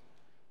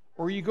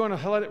 Or are you going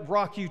to let it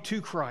rock you to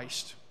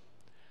Christ?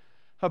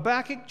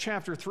 Habakkuk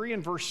chapter 3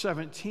 and verse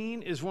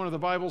 17 is one of the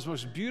Bible's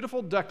most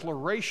beautiful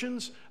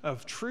declarations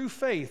of true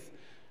faith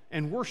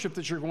and worship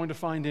that you're going to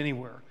find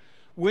anywhere.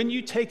 When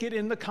you take it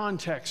in the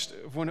context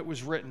of when it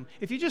was written.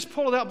 If you just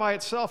pull it out by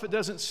itself, it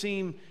doesn't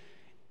seem,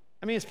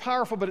 it's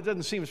powerful, but it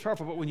doesn't seem as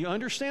powerful. But when you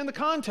understand the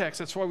context,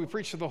 that's why we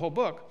preach through the whole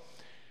book,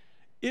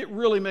 it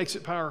really makes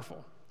it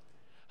powerful.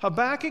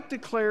 Habakkuk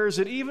declares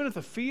that even if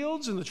the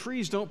fields and the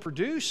trees don't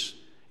produce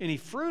any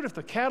fruit, if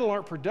the cattle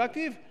aren't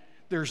productive,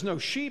 there's no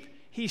sheep,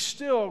 he's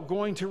still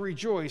going to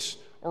rejoice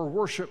or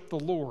worship the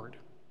Lord.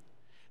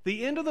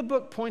 The end of the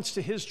book points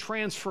to his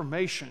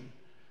transformation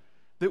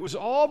that was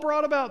all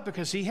brought about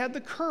because he had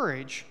the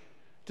courage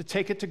to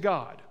take it to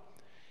God.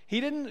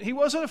 He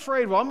wasn't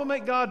afraid, well, I'm going to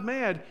make God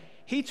mad.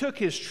 He took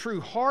his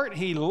true heart,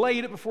 he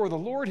laid it before the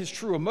Lord, his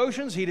true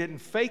emotions, he didn't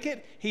fake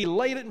it, he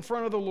laid it in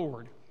front of the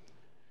Lord.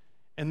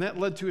 And that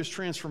led to his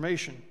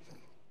transformation.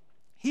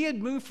 He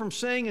had moved from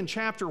saying in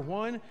chapter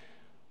 1,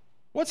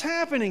 what's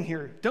happening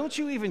here? Don't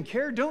you even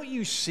care? Don't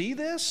you see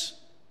this?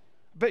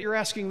 I bet you're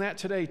asking that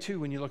today too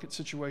when you look at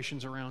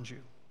situations around you.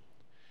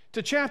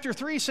 To chapter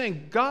 3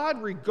 saying,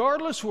 God,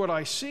 regardless what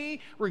I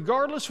see,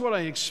 regardless what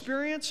I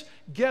experience,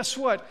 guess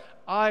what?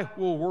 I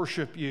will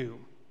worship you.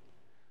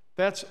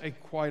 That's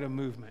quite a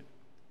movement.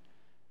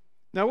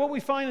 Now what we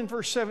find in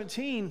verse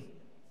 17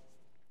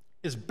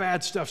 is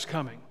bad stuff's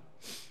coming.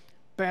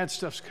 Bad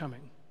stuff's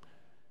coming.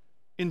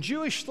 In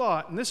Jewish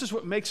thought, and this is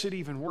what makes it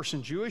even worse,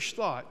 in Jewish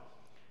thought,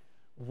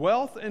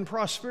 wealth and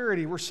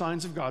prosperity were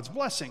signs of God's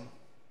blessing.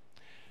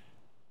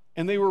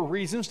 And they were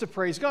reasons to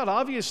praise God.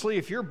 Obviously,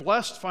 if you're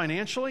blessed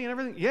financially and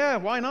everything, yeah,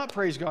 why not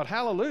praise God?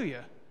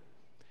 Hallelujah.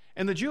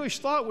 And the Jewish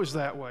thought was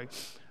that way.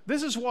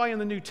 This is why in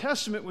the New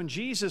Testament, when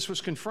Jesus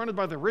was confronted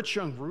by the rich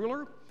young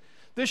ruler,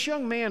 this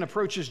young man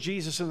approaches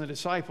Jesus and the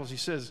disciples. He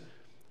says,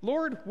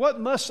 Lord, what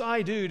must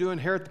I do to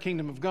inherit the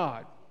kingdom of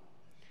God?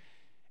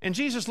 And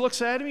Jesus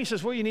looks at him. He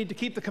says, well, you need to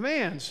keep the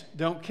commands.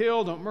 Don't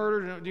kill, don't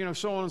murder,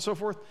 so on and so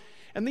forth.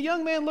 And the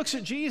young man looks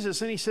at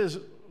Jesus and he says,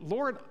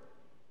 Lord,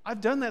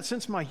 I've done that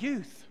since my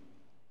youth.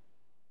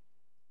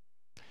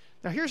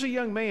 Now, here's a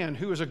young man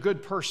who is a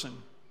good person,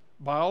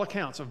 by all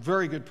accounts, a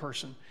very good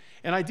person.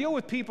 And I deal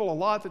with people a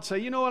lot that say,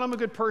 you know what, I'm a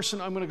good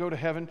person, I'm going to go to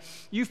heaven.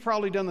 You've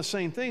probably done the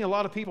same thing. A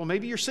lot of people,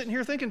 maybe you're sitting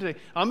here thinking today,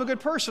 I'm a good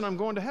person, I'm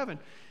going to heaven.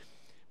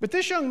 But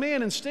this young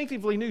man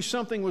instinctively knew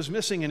something was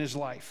missing in his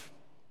life.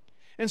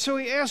 And so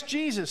he asked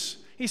Jesus,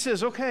 he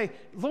says, okay,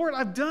 Lord,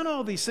 I've done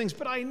all these things,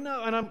 but I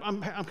know, and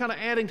I'm kind of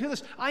adding to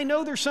this, I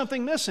know there's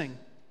something missing.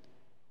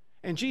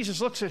 And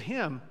Jesus looks at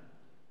him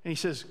and he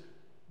says,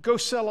 go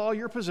sell all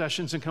your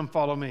possessions and come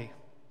follow me.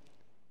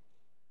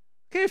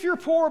 Okay, if you're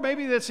poor,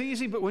 maybe that's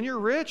easy, but when you're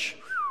rich,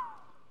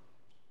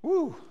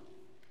 whoo.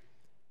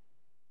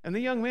 And the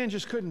young man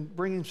just couldn't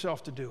bring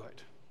himself to do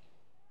it.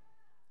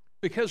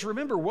 Because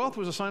remember, wealth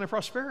was a sign of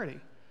prosperity,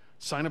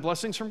 sign of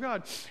blessings from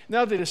God.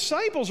 Now the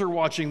disciples are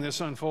watching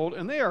this unfold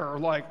and they are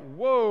like,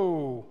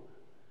 whoa.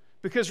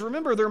 Because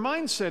remember, their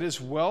mindset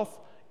is wealth,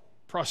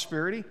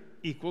 prosperity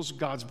equals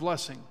God's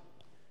blessing.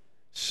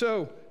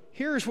 So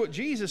here's what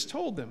Jesus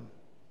told them.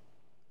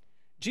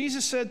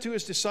 Jesus said to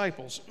his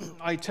disciples,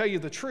 I tell you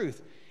the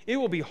truth, it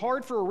will be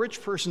hard for a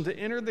rich person to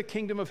enter the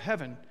kingdom of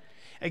heaven.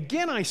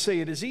 Again, I say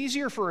it is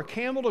easier for a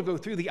camel to go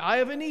through the eye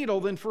of a needle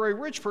than for a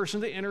rich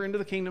person to enter into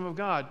the kingdom of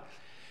God.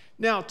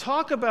 Now,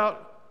 talk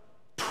about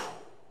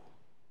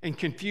and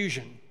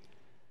confusion.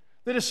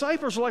 The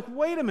disciples are like,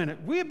 wait a minute,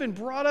 we have been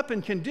brought up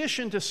and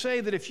conditioned to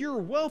say that if you're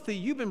wealthy,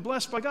 you've been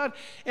blessed by God.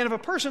 And if a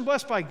person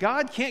blessed by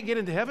God can't get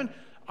into heaven,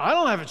 I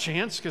don't have a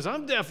chance because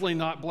I'm definitely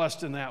not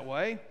blessed in that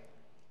way.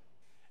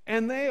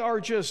 And they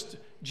are just,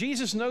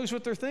 Jesus knows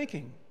what they're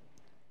thinking.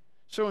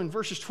 So in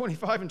verses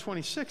 25 and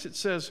 26, it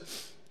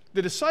says,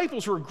 the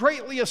disciples were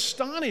greatly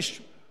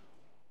astonished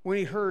when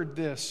he heard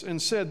this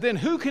and said, then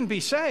who can be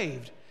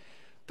saved?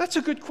 That's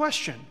a good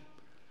question.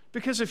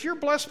 Because if you're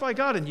blessed by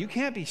God and you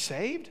can't be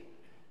saved,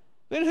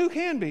 then who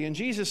can be? And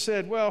Jesus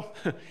said, well,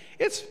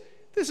 this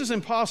is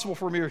impossible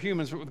for mere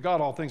humans, but with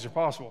God all things are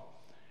possible.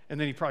 And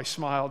then he probably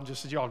smiled and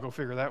just said, y'all go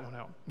figure that one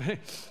out.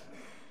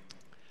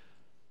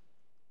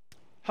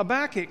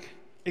 Habakkuk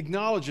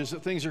acknowledges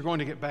that things are going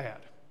to get bad.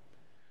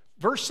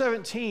 Verse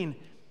 17,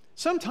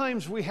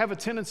 sometimes we have a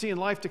tendency in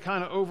life to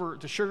kind of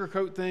to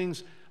sugarcoat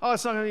things. Oh,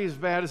 it's not going to be as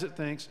bad as it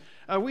thinks.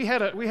 We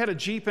had a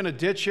Jeep in a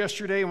ditch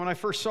yesterday, and when I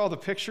first saw the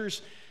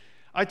pictures,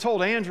 I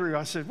told Andrew,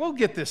 I said, we'll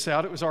get this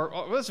out. It was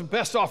the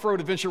best off-road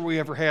adventure we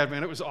ever had,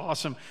 man. It was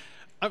awesome.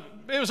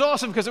 It was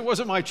awesome because it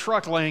wasn't my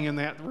truck laying in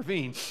that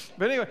ravine.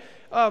 But anyway,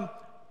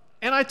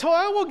 and I told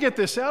him, we'll get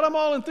this out. I'm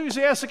all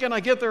enthusiastic, and I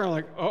get there, and I'm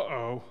like,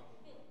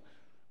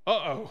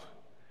 uh-oh.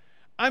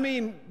 I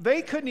mean,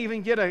 they couldn't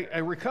even get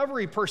a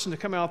recovery person to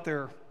come out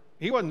there.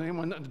 He wasn't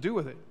nothing to do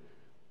with it.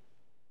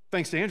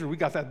 Thanks to Andrew, we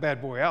got that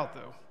bad boy out,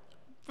 though,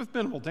 with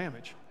minimal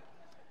damage.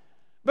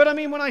 But I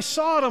mean, when I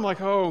saw it, I'm like,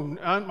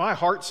 my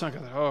heart sunk. I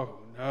thought, oh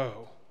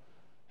no,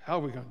 how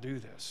are we going to do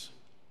this?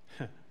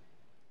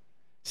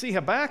 See,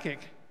 Habakkuk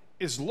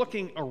is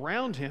looking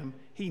around him.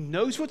 He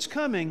knows what's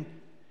coming,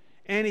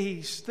 and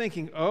he's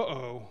thinking,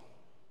 uh-oh.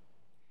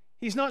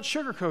 He's not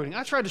sugarcoating.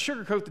 I tried to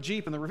sugarcoat the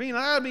Jeep in the ravine.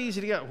 That'd be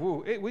easy to get.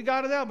 We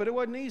got it out, but it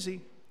wasn't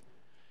easy.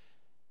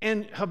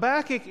 And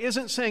Habakkuk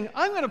isn't saying,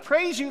 I'm going to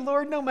praise you,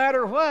 Lord, no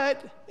matter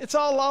what. It's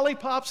all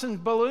lollipops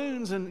and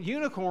balloons and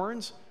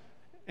unicorns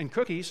and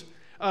cookies.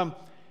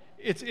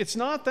 It's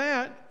not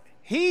that.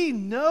 He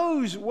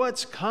knows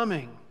what's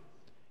coming.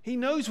 He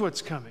knows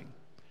what's coming.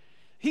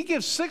 He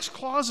gives 6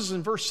 clauses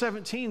in verse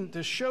 17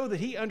 to show that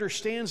he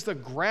understands the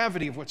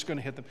gravity of what's going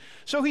to hit them.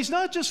 So he's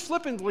not just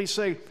flippantly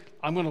saying,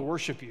 I'm going to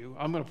worship you,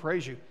 I'm going to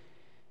praise you.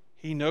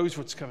 He knows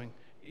what's coming.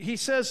 He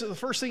says, the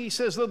first thing he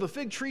says, though the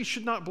fig tree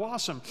should not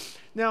blossom.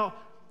 Now,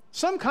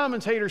 some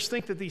commentators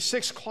think that these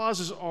 6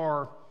 clauses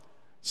are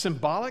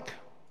symbolic,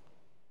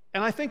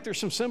 and I think there's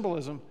some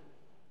symbolism.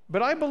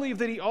 But I believe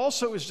that he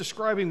also is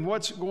describing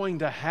what's going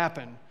to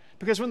happen.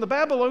 Because when the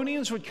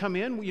Babylonians would come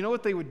in, you know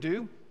what they would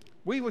do?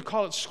 We would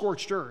call it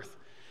scorched earth.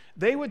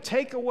 They would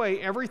take away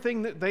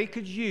everything that they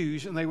could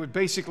use, and they would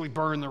basically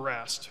burn the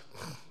rest.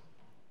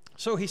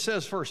 So he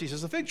says first, he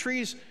says,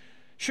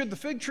 should the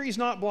fig trees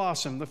not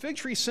blossom? The fig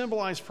tree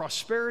symbolized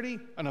prosperity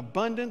and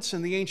abundance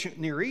in the ancient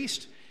Near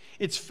East.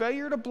 Its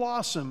failure to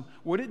blossom,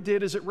 what it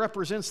did is it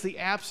represents the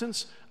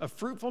absence of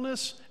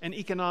fruitfulness and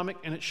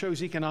it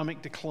shows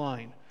economic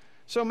decline.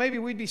 So maybe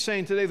we'd be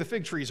saying today the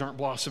fig trees aren't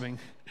blossoming.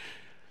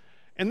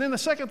 And then the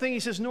second thing he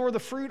says, nor the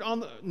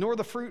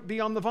fruit be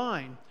on the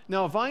vine.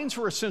 Now, vines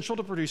were essential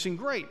to producing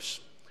grapes,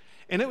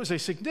 and it was a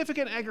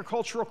significant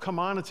agricultural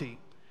commodity.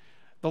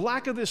 The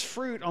lack of this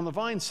fruit on the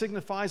vine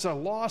signifies a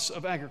loss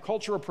of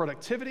agricultural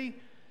productivity,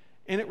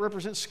 and it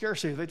represents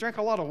scarcity. They drank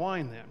a lot of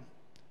wine then.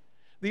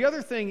 The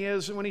other thing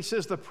is when he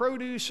says the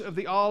produce of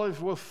the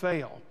olive will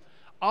fail.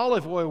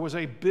 Olive oil was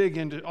a big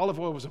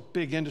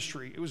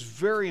industry. It was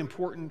very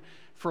important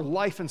for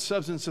life and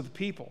substance of the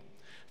people.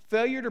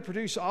 Failure to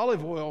produce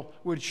olive oil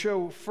would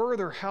show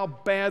further how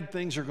bad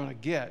things are going to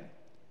get.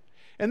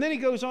 And then he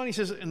goes on, he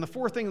says, and the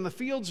fourth thing, in the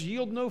fields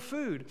yield no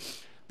food.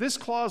 This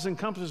clause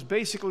encompasses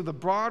basically the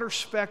broader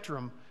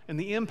spectrum and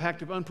the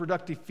impact of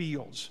unproductive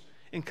fields,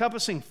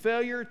 encompassing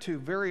failure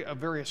of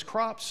various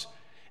crops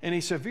and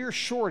a severe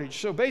shortage.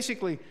 So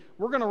basically,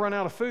 we're going to run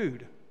out of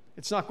food.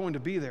 It's not going to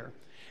be there.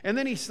 And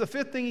then the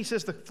fifth thing, he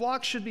says, the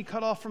flocks should be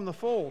cut off from the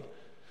fold.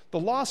 The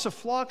loss of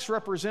flocks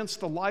represents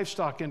the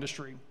livestock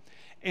industry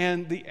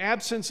and the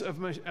absence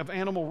of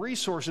animal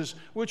resources,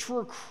 which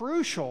were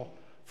crucial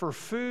for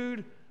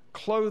food,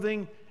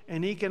 clothing,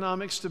 and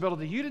economic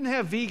stability. You didn't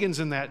have vegans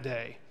in that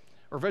day,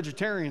 or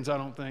vegetarians, I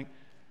don't think.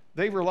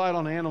 They relied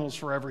on animals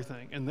for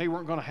everything, and they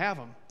weren't going to have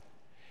them.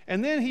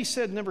 And then he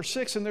said, number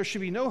 6, and there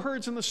should be no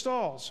herds in the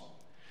stalls.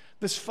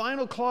 This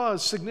final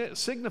clause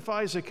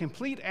signifies a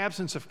complete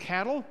absence of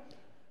cattle,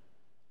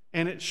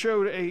 and it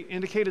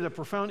indicated a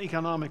profound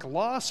economic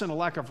loss and a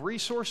lack of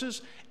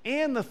resources,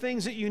 and the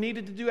things that you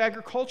needed to do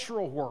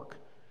agricultural work.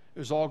 It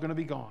was all going to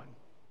be gone.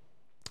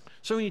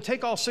 So when you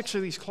take all 6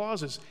 of these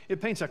clauses,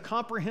 it paints a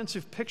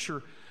comprehensive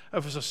picture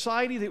of a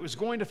society that was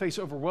going to face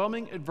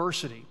overwhelming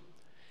adversity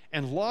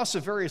and loss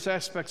of various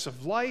aspects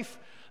of life.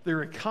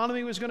 Their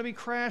economy was going to be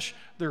crashed,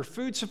 their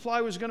food supply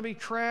was going to be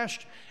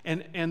crashed,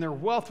 and their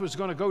wealth was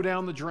going to go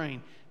down the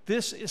drain.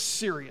 This is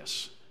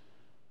serious.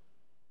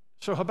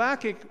 So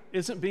Habakkuk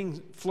isn't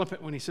being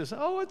flippant when he says,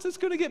 it's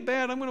going to get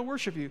bad, I'm going to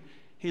worship you.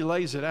 He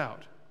lays it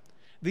out.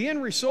 The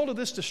end result of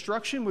this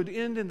destruction would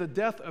end in the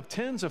death of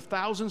tens of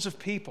thousands of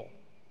people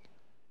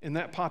in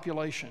that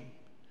population.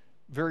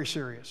 Very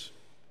serious.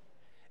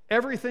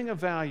 Everything of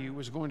value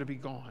was going to be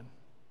gone.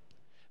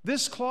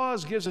 This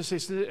clause gives us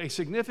a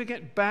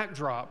significant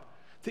backdrop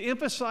to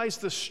emphasize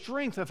the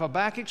strength of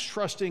Habakkuk's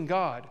trust in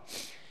God.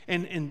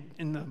 And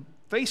in the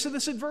face of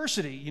this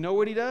adversity, you know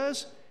what he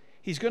does?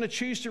 He's going to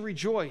choose to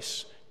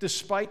rejoice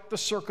despite the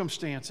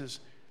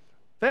circumstances.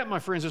 That, my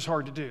friends, is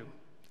hard to do.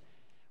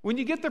 When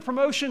you get the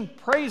promotion,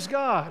 praise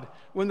God.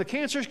 When the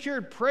cancer is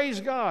cured,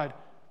 praise God.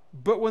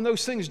 But when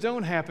those things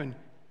don't happen,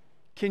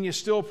 can you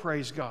still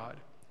praise God?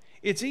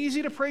 It's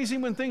easy to praise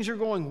Him when things are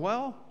going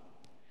well.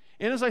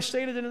 And as I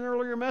stated in an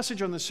earlier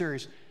message on this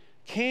series,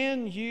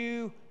 can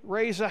you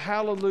raise a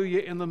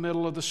hallelujah in the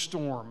middle of the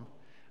storm?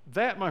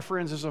 That, my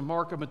friends, is a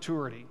mark of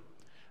maturity.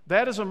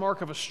 That is a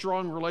mark of a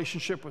strong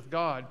relationship with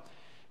God.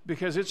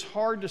 because it's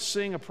hard to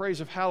sing a praise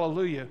of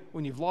hallelujah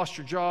when you've lost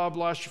your job,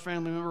 lost your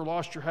family member,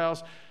 lost your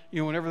house,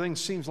 when everything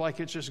seems like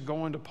it's just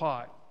going to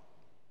pot.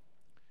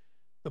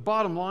 The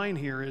bottom line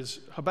here is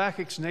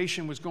Habakkuk's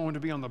nation was going to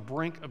be on the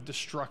brink of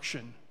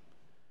destruction.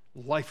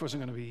 Life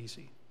wasn't going to be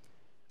easy.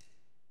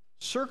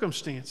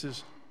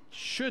 Circumstances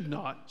should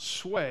not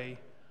sway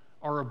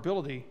our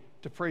ability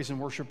to praise and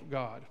worship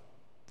God.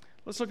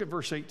 Let's look at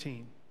verse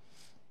 18.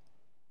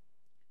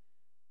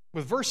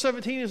 With verse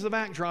 17 as the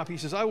backdrop, he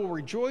says, I will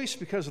rejoice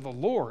because of the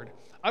Lord.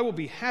 I will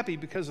be happy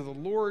because of the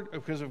Lord,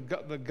 because of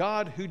God, the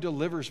God who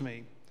delivers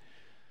me.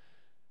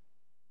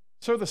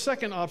 So the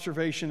second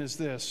observation is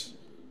this.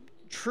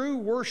 True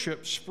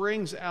worship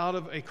springs out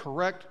of a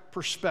correct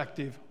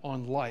perspective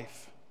on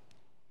life.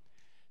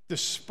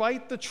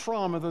 Despite the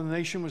trauma that the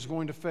nation was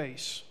going to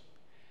face,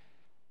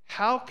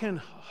 how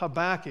can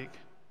Habakkuk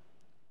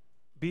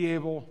be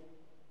able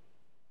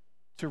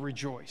to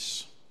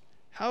rejoice?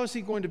 How is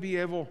he going to be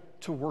able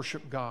to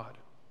worship God?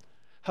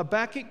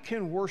 Habakkuk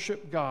can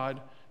worship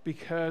God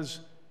because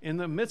in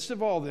the midst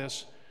of all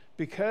this,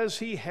 because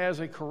he has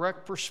a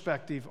correct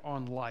perspective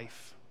on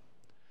life.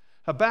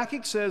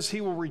 Habakkuk says he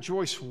will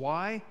rejoice.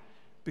 Why?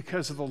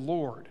 Because of the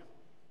Lord.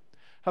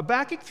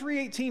 Habakkuk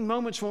 3:18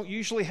 moments won't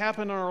usually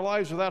happen in our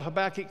lives without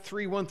Habakkuk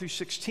 3:1 through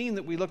 16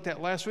 that we looked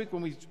at last week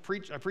when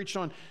I preached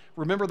on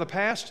remember the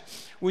past.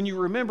 When you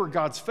remember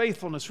God's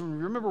faithfulness, when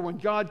you remember when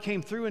God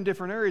came through in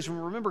different areas, when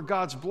you remember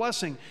God's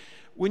blessing,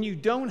 when you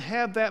don't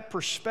have that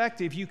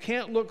perspective, you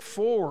can't look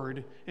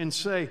forward and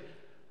say,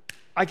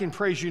 I can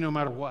praise you no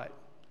matter what,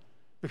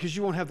 because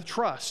you won't have the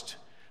trust.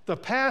 The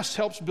past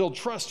helps build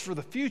trust for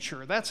the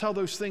future. That's how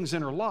those things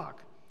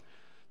interlock.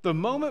 The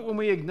moment when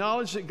we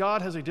acknowledge that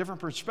God has a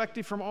different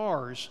perspective from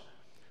ours,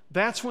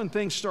 that's when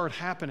things start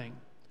happening.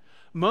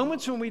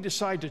 Moments when we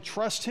decide to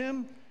trust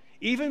Him,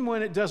 even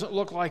when it doesn't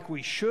look like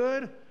we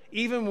should,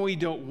 even when we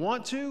don't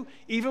want to,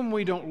 even when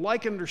we don't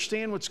like and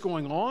understand what's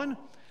going on,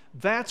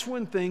 that's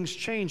when things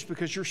change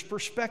because your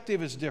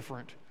perspective is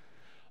different.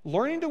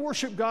 Learning to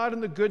worship God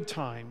in the good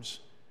times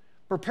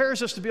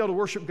prepares us to be able to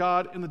worship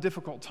God in the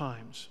difficult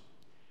times.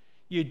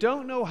 You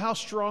don't know how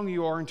strong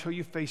you are until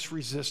you face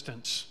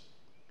resistance.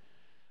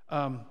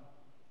 I'm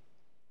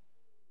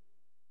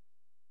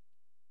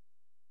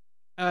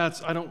going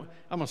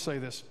to say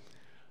this.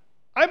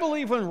 I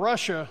believe when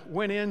Russia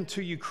went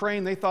into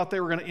Ukraine, they thought they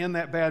were going to end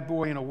that bad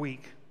boy in a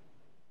week.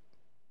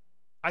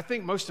 I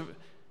think most of it,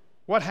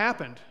 what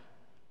happened?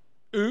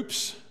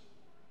 Oops,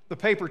 the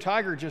paper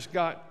tiger just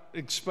got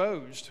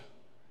exposed.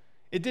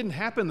 It didn't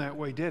happen that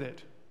way, did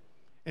it?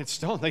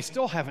 They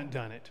still haven't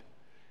done it.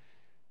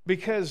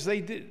 Because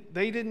they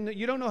didn't,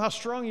 you don't know how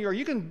strong you are.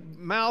 You can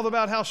mouth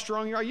about how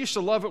strong you are. I used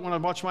to love it when I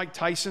watched Mike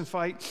Tyson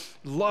fight.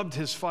 Loved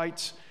his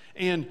fights.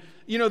 And,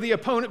 the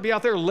opponent be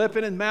out there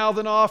lipping and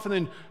mouthing off, and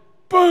then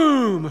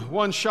boom,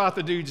 one shot,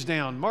 the dude's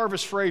down.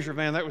 Marvis Frazier,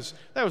 man, that was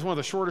one of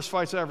the shortest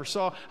fights I ever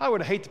saw. I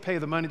would hate to pay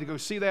the money to go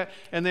see that.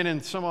 And then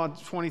in some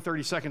odd 20,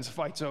 30 seconds, the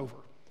fight's over.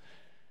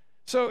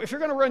 So if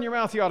you're going to run your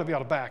mouth, you ought to be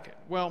able to back it.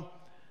 Well,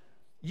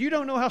 you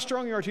don't know how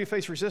strong you are until you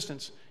face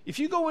resistance. If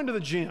you go into the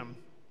gym,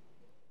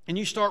 and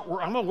you start,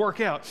 I'm going to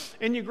work out,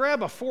 and you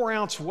grab a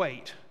 4-ounce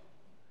weight,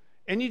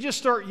 and you just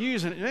start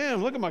using it.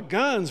 Man, look at my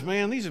guns,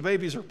 man. These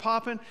babies are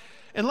popping.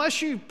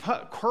 Unless you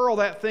curl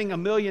that thing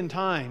 1,000,000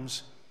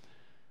 times,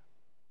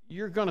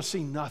 you're going to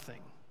see nothing.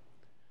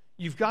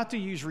 You've got to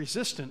use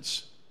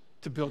resistance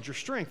to build your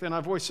strength. And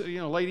I've always said,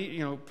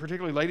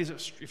 particularly ladies,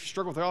 if you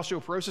struggle with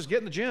osteoporosis, get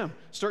in the gym.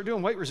 Start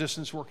doing weight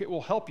resistance work. It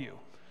will help you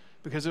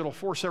because it'll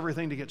force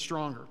everything to get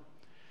stronger.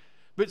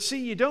 But see,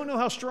 you don't know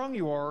how strong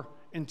you are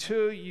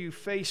until you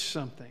face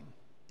something.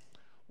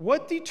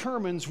 What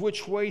determines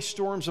which way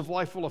storms of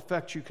life will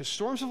affect you? Because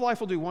storms of life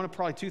will do one of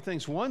probably two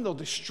things. One, they'll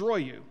destroy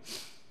you.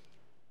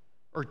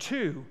 Or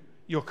two,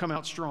 you'll come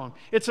out strong.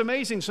 It's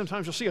amazing.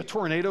 Sometimes you'll see a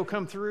tornado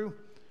come through,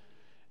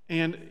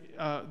 and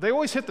they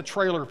always hit the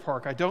trailer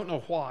park. I don't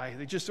know why.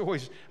 I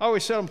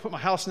always said I'm put my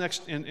house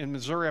in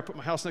Missouri, I put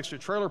my house next to a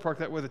trailer park.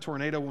 That way the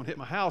tornado won't hit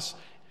my house.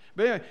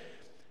 But anyway,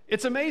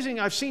 it's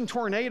amazing. I've seen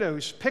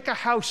tornadoes pick a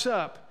house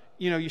up.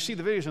 You see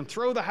the videos and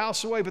throw the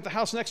house away, but the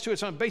house next to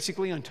it's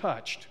basically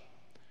untouched.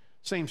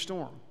 Same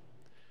storm.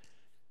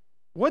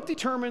 What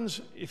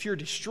determines if you're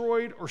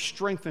destroyed or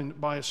strengthened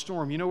by a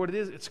storm? You know what it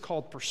is? It's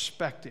called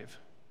perspective.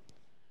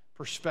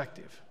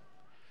 Perspective.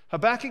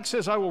 Habakkuk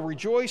says, I will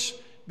rejoice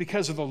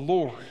because of the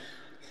Lord.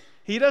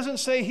 He doesn't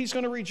say he's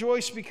going to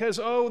rejoice because,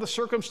 the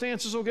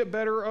circumstances will get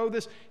better,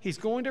 this. He's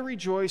going to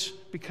rejoice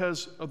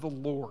because of the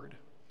Lord,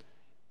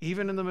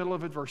 even in the middle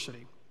of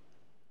adversity.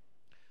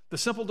 The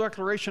simple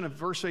declaration of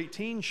verse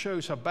 18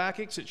 shows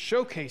Habakkuk's, it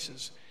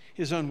showcases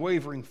his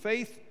unwavering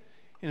faith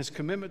and his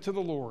commitment to the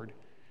Lord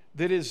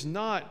that is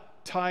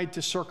not tied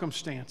to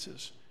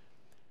circumstances.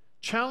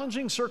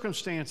 Challenging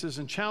circumstances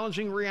and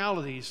challenging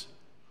realities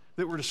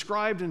that were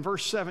described in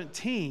verse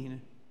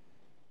 17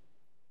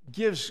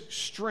 gives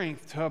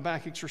strength to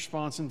Habakkuk's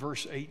response in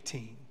verse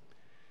 18,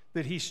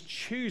 that he's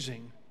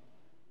choosing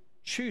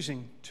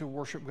to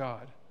worship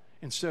God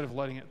instead of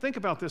letting it. Think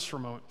about this for a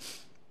moment.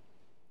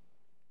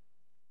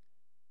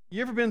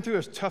 You ever been through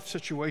a tough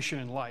situation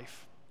in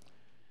life?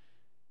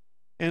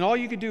 And all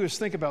you could do is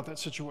think about that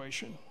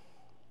situation.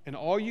 And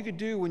all you could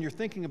do when you're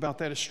thinking about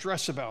that is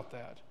stress about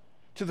that,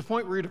 to the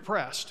point where you're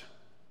depressed.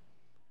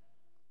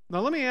 Now,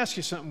 let me ask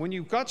you something. When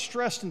you got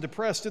stressed and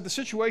depressed, did the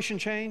situation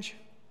change?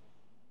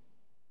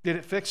 Did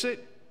it fix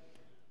it?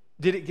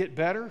 Did it get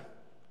better?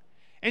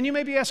 And you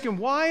may be asking,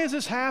 why is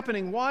this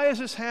happening? Why is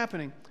this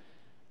happening?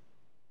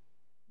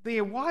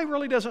 The why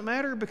really doesn't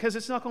matter, because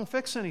it's not going to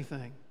fix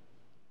anything.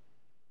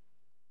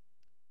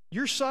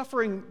 You're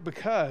suffering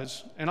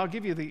because, and I'll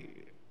give you the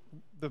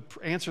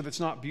answer that's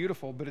not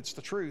beautiful, but it's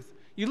the truth.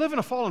 You live in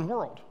a fallen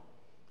world.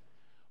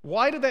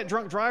 Why did that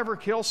drunk driver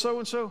kill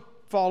so-and-so?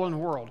 Fallen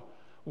world.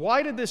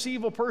 Why did this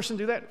evil person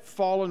do that?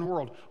 Fallen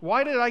world.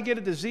 Why did I get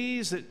a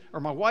disease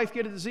or my wife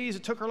get a disease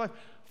that took her life?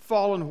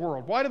 Fallen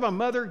world. Why did my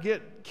mother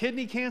get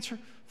kidney cancer?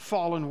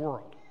 Fallen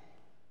world.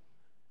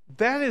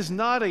 That is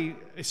not a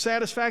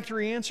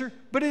satisfactory answer,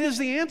 but it is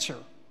the answer.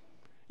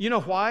 You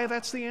know why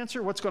that's the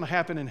answer? What's going to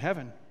happen in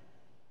heaven?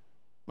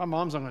 My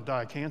mom's not going to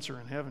die of cancer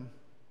in heaven.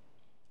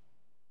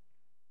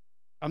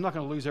 I'm not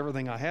going to lose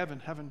everything I have in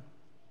heaven.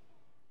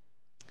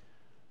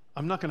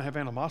 I'm not going to have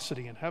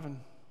animosity in heaven.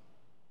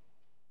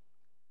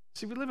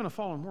 See, we live in a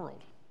fallen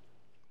world.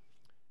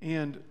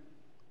 And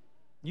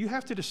you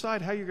have to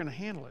decide how you're going to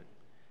handle it.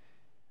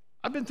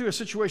 I've been through a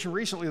situation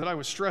recently that I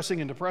was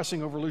stressing and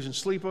depressing over, losing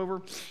sleep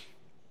over.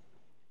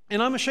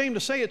 And I'm ashamed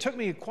to say it took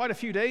me quite a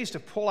few days to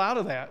pull out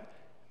of that.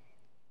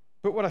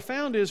 But what I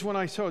found is when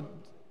I told,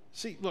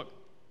 see, look,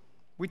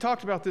 we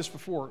talked about this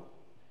before.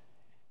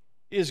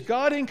 Is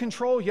God in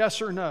control,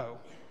 yes or no?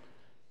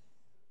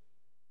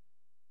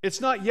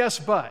 It's not yes,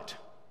 but.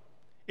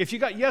 If you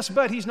got yes,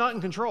 but, he's not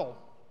in control.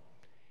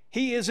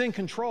 He is in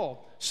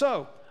control.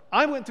 So,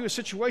 I went through a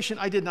situation.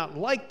 I did not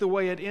like the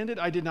way it ended.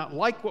 I did not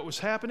like what was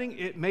happening.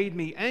 It made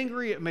me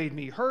angry. It made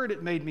me hurt.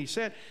 It made me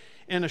sad.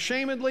 And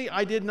ashamedly,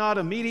 I did not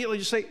immediately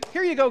just say,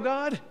 here you go,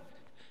 God.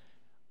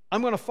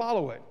 I'm going to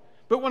follow it.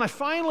 But when I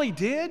finally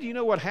did, you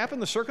know what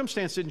happened? The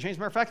circumstance didn't change.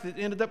 Matter of fact, it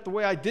ended up the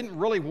way I didn't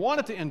really want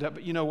it to end up.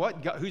 But you know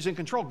what? God, who's in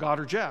control, God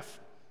or Jeff?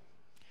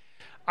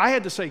 I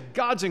had to say,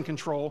 God's in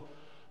control,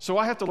 so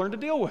I have to learn to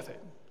deal with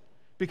it.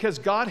 Because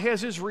God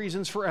has his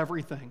reasons for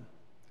everything.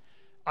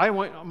 I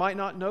might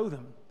not know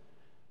them.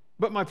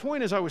 But my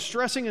point is, I was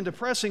stressing and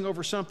depressing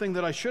over something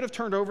that I should have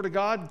turned over to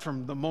God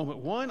from the moment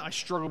one. I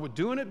struggled with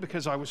doing it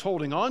because I was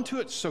holding on to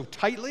it so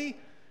tightly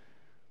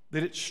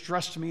that it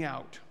stressed me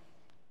out.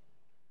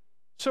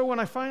 So when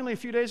I finally, a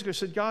few days ago,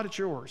 said, God, it's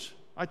yours.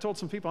 I told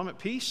some people, I'm at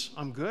peace,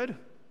 I'm good.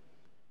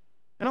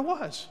 And I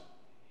was.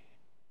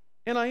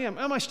 And I am.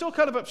 Am I still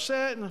kind of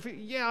upset? And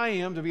yeah, I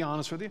am, to be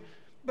honest with you.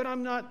 But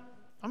I'm not,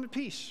 I'm at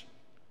peace.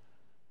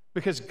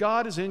 Because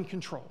God is in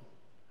control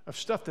of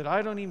stuff that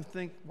I don't even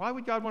think, why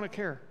would God want to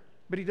care?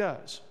 But he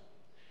does.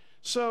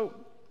 So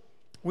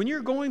when you're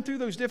going through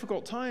those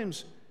difficult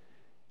times,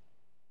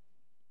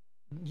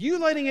 you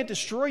letting it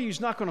destroy you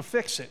is not going to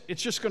fix it.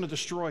 It's just going to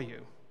destroy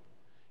you.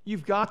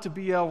 You've got to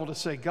be able to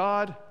say,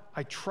 God,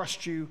 I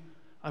trust you.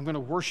 I'm going to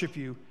worship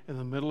you in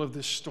the middle of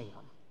this storm.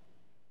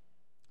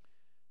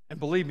 And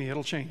believe me,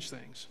 it'll change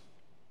things.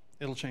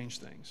 It'll change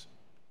things.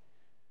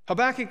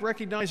 Habakkuk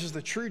recognizes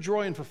the true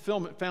joy and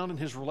fulfillment found in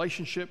his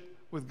relationship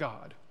with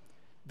God.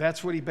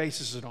 That's what he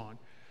bases it on.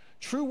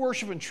 True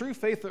worship and true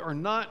faith are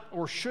not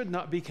or should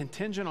not be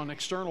contingent on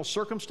external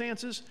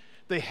circumstances.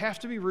 They have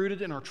to be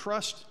rooted in our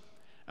trust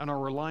and our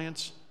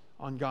reliance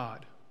on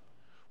God.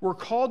 We're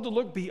called to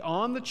look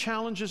beyond the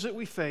challenges that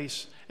we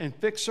face and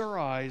fix our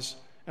eyes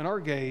and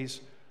our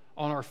gaze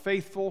on our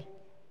faithful,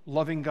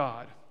 loving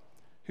God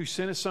who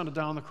sent his son to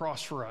die on the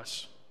cross for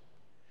us.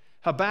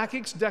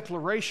 Habakkuk's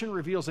declaration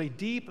reveals a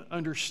deep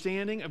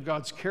understanding of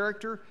God's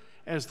character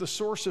as the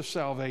source of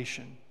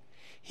salvation.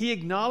 He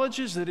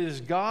acknowledges that it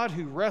is God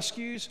who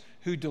rescues,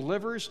 who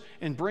delivers,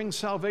 and brings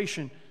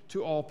salvation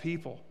to all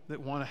people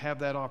that want to have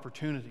that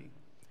opportunity.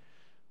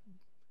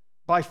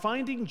 By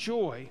finding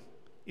joy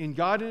in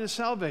God and his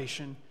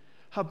salvation,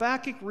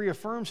 Habakkuk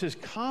reaffirms his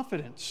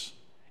confidence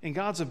in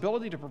God's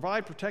ability to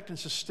provide, protect, and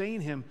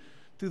sustain him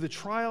through the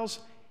trials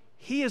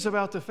he is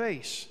about to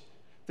face,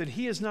 that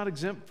he is not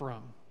exempt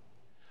from.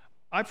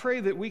 I pray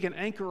that we can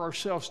anchor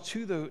ourselves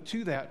to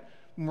that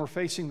when we're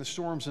facing the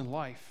storms in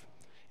life.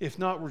 If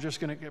not, we're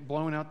just going to get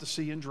blown out to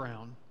sea and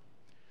drown.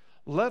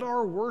 Let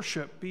our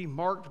worship be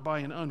marked by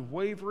an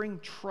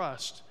unwavering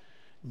trust,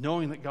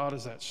 knowing that God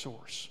is that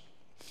source.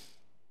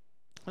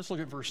 Let's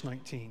look at verse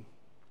 19.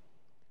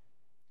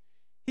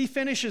 He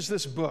finishes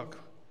this book.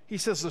 He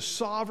says, the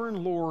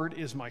sovereign Lord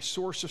is my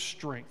source of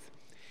strength.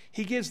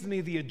 He gives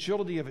me the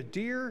agility of a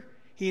deer.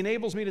 He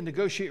enables me to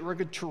negotiate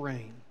rugged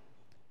terrain.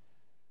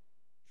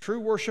 True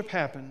worship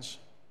happens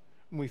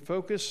when we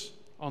focus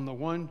on the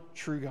one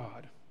true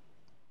God.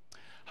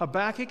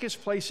 Habakkuk is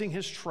placing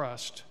his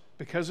trust,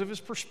 because of his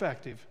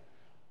perspective,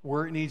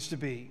 where it needs to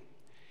be.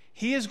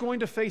 He is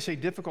going to face a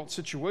difficult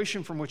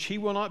situation from which he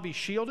will not be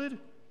shielded.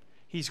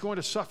 He's going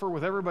to suffer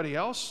with everybody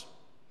else.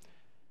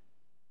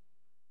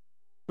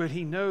 But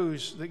he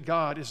knows that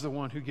God is the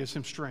one who gives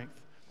him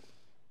strength.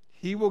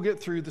 He will get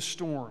through the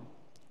storm.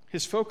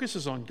 His focus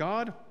is on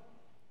God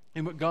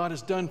and what God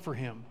has done for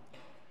him.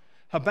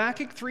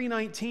 Habakkuk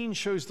 3:19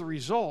 shows the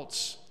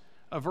results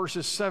of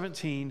verses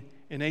 17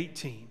 and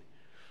 18.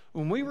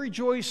 When we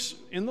rejoice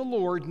in the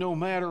Lord, no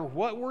matter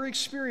what we're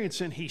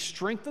experiencing, He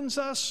strengthens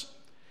us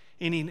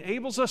and He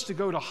enables us to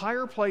go to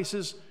higher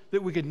places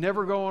that we could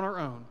never go on our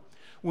own.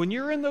 When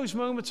you're in those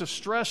moments of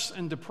stress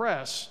and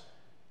depress,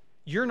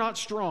 you're not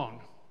strong.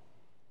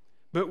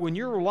 But when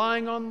you're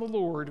relying on the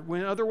Lord,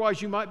 when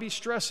otherwise you might be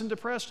stressed and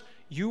depressed,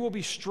 you will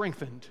be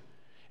strengthened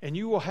and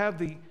you will have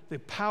the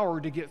power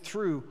to get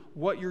through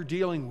what you're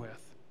dealing with.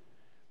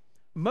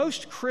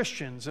 Most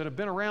Christians that have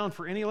been around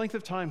for any length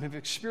of time have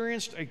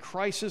experienced a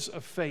crisis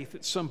of faith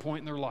at some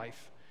point in their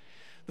life.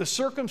 The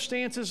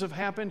circumstances have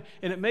happened,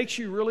 and it makes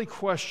you really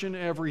question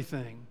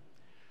everything.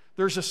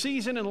 There's a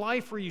season in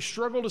life where you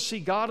struggle to see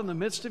God in the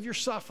midst of your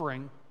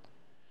suffering,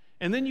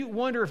 and then you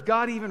wonder if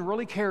God even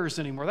really cares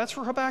anymore. That's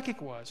where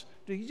Habakkuk was.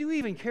 Do you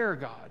even care,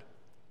 God?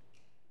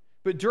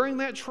 But during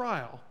that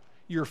trial,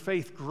 your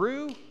faith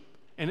grew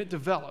and it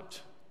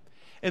developed.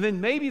 And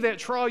then maybe that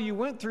trial you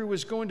went through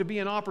was going to be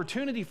an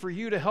opportunity for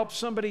you to help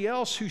somebody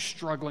else who's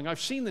struggling. I've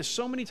seen this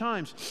so many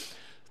times.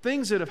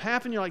 Things that have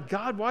happened, you're like,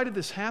 God, why did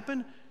this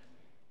happen?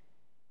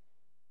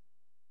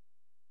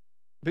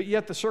 But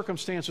yet the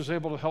circumstance was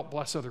able to help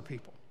bless other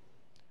people.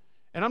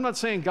 And I'm not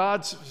saying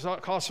God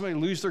caused somebody to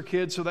lose their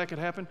kids so that could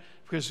happen,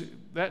 because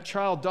that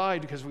child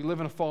died because we live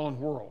in a fallen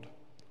world.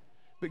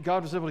 But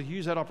God was able to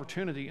use that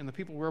opportunity, and the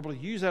people were able to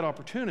use that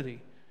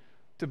opportunity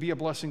to be a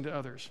blessing to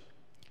others.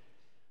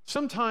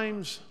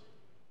 Sometimes,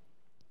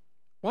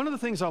 one of the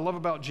things I love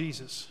about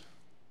Jesus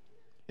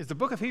is the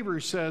book of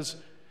Hebrews says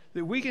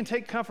that we can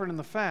take comfort in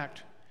the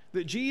fact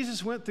that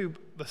Jesus went through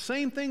the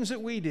same things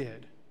that we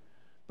did,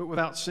 but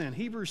without sin.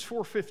 Hebrews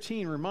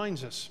 4:15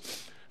 reminds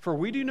us, "For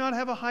we do not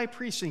have a high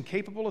priest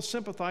incapable of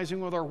sympathizing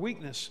with our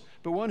weakness,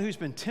 but one who's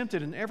been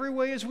tempted in every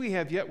way as we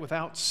have, yet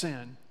without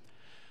sin."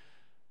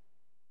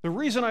 The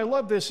reason I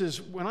love this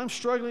is when I'm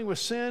struggling with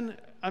sin,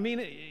 I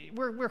mean,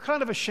 we're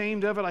kind of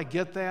ashamed of it, I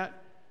get that.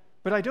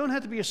 But I don't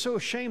have to be so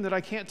ashamed that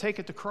I can't take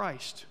it to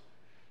Christ,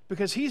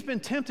 because He's been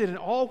tempted in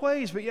all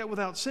ways, but yet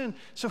without sin.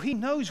 So He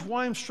knows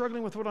why I'm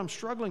struggling with what I'm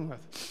struggling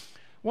with.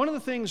 One of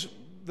the things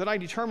that I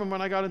determined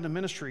when I got into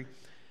ministry,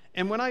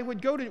 and when I would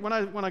go to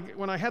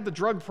when I had the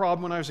drug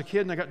problem when I was a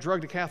kid, and I got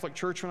drugged to Catholic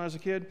church when I was a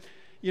kid,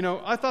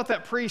 I thought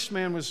that priest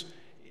man was,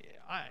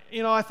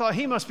 I thought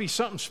he must be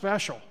something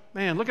special.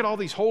 Man, look at all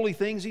these holy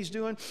things he's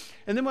doing.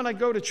 And then when I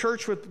go to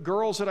church with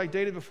girls that I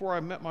dated before I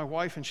met my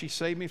wife, and she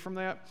saved me from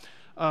that.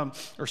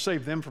 Or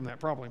save them from that,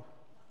 probably.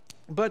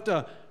 But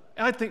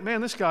I think,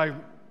 man, this guy,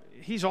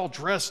 he's all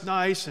dressed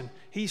nice and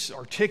he's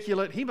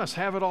articulate. He must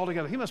have it all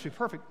together. He must be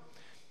perfect.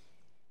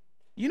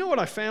 You know what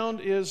I found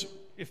is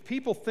if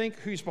people think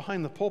who's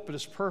behind the pulpit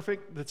is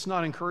perfect, that's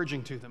not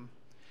encouraging to them.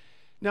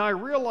 Now, I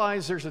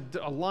realize there's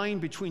a line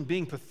between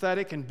being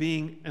pathetic and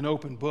being an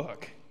open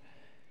book.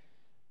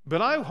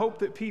 But I hope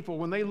that people,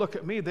 when they look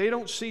at me, they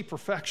don't see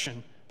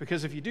perfection.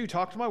 Because if you do,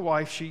 talk to my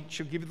wife.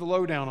 She'll give you the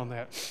lowdown on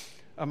that.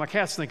 My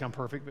cats think I'm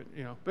perfect, but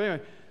But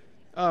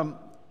anyway,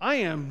 I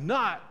am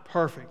not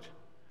perfect.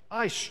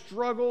 I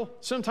struggle.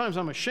 Sometimes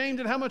I'm ashamed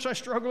at how much I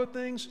struggle at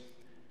things.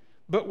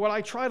 But what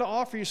I try to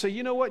offer you, say,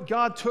 you know what?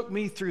 God took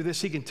me through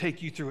this. He can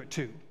take you through it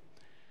too.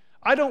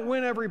 I don't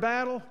win every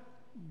battle.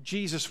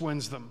 Jesus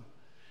wins them.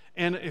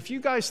 And if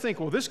you guys think,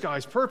 well, this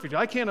guy's perfect,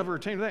 I can't ever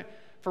attain that.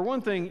 For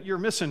one thing, you're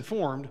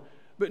misinformed.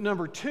 But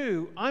number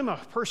two, I'm a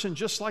person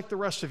just like the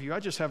rest of you. I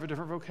just have a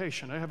different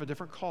vocation. I have a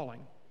different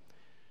calling.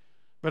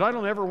 But I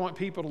don't ever want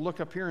people to look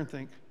up here and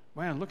think,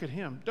 man, look at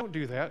him. Don't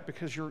do that,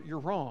 because you're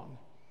wrong.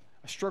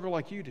 I struggle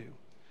like you do.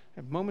 I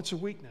have moments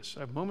of weakness.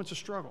 I have moments of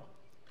struggle.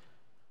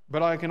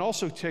 But I can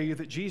also tell you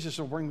that Jesus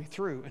will bring me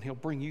through, and He'll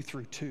bring you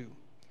through too.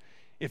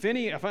 If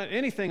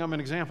anything, I'm an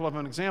example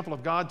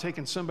of God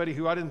taking somebody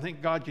who I didn't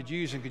think God could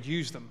use and could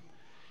use them.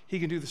 He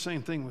can do the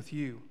same thing with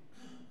you.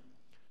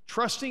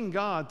 Trusting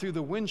God through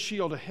the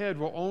windshield ahead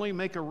will only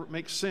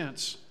make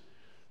sense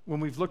when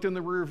we've looked in the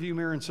rearview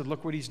mirror and said,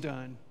 look what He's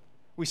done.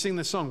 We sing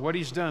this song, What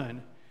He's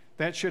Done.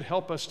 That should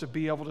help us to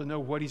be able to know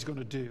what He's going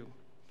to do.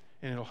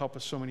 And it'll help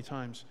us so many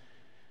times.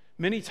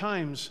 Many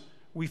times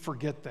we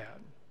forget that.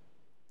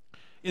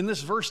 In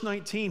this verse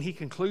 19, he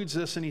concludes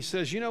this and he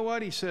says, you know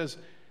what? He says,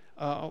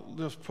 I'll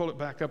just pull it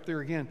back up there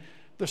again.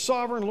 The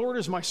sovereign Lord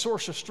is my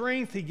source of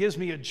strength. He gives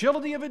me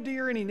agility of a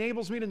deer and He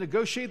enables me to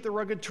negotiate the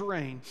rugged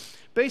terrain.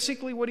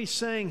 Basically what he's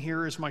saying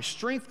here is my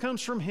strength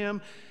comes from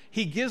Him.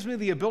 He gives me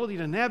the ability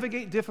to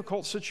navigate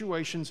difficult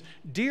situations.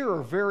 Deer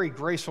are very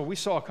graceful. We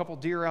saw a couple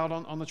deer out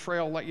on the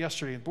trail like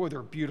yesterday. Boy,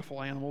 they're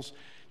beautiful animals.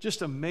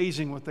 Just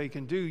amazing what they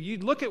can do.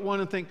 You'd look at one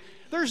and think,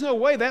 there's no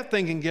way that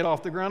thing can get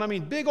off the ground. I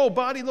mean, big old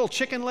body, little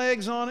chicken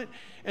legs on it.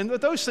 And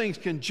those things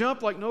can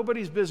jump like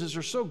nobody's business.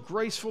 They're so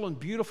graceful and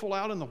beautiful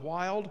out in the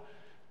wild.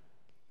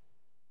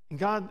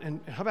 And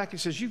Habakkuk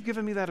says, you've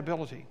given me that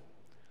ability.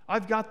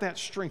 I've got that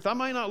strength. I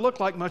might not look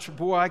like much, but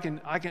boy, I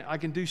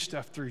can do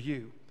stuff through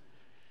you.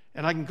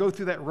 And I can go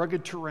through that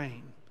rugged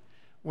terrain.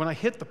 When I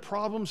hit the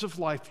problems of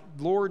life,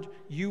 Lord,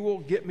 you will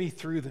get me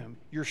through them.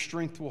 Your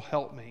strength will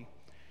help me.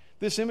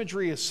 This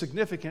imagery is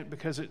significant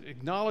because it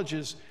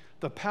acknowledges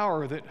the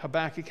power that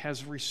Habakkuk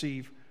has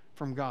received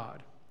from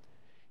God.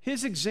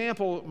 His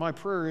example, my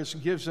prayer is,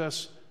 gives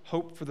us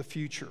hope for the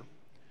future.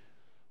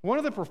 One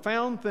of the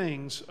profound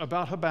things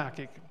about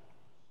Habakkuk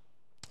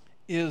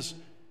is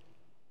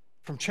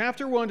from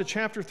chapter 1 to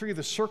chapter 3,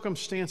 the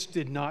circumstance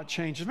did not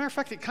change. As a matter of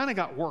fact, it kind of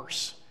got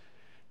worse.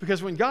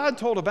 Because when God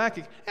told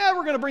Habakkuk,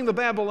 we're going to bring the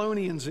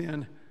Babylonians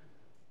in,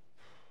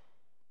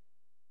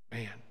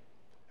 man,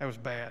 that was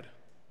bad.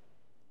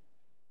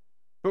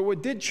 But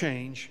what did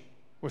change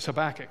was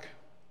Habakkuk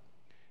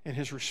and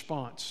his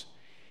response.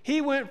 He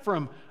went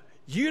from,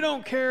 you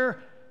don't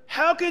care,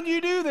 how can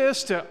you do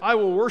this, to I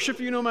will worship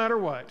you no matter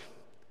what.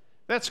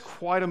 That's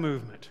quite a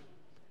movement.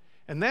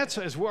 And that's,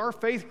 as our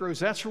faith grows,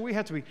 that's where we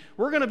have to be.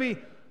 We're going to be,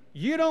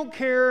 you don't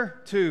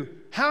care, to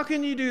how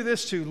can you do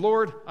this, to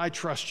Lord, I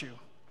trust you.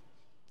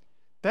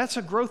 That's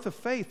a growth of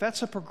faith.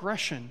 That's a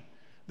progression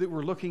that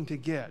we're looking to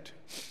get.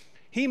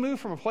 He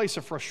moved from a place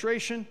of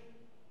frustration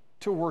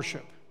to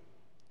worship.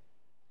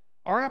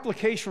 Our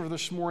application for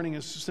this morning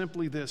is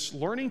simply this: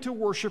 learning to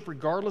worship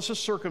regardless of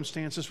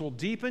circumstances will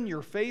deepen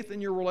your faith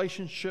and your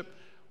relationship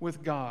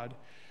with God.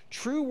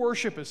 True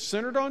worship is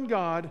centered on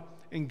God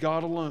and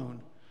God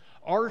alone.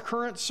 Our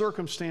current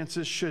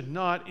circumstances should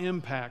not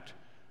impact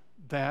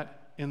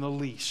that in the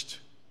least,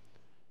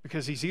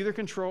 because He's either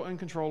in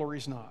control or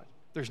He's not.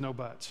 There's no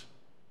buts.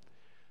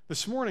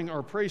 This morning,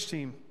 our praise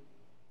team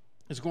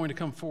is going to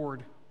come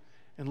forward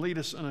and lead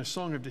us in a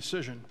song of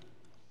decision.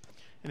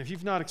 And if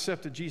you've not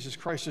accepted Jesus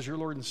Christ as your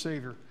Lord and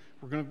Savior,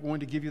 we're going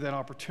to give you that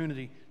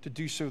opportunity to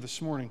do so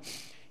this morning.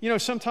 You know,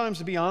 sometimes,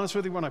 to be honest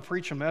with you, when I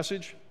preach a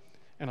message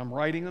and I'm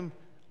writing them,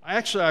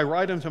 I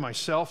write them to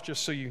myself,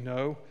 just so you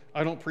know.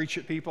 I don't preach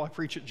at people. I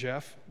preach at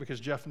Jeff,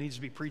 because Jeff needs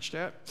to be preached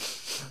at.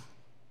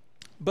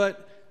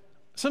 But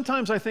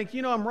sometimes I think,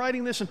 I'm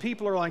writing this and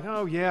people are like,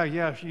 oh, yeah,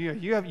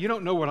 you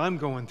don't know what I'm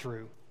going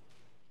through.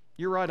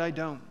 You're right, I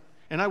don't.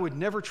 And I would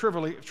never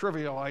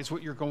trivialize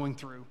what you're going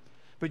through.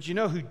 But you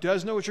know who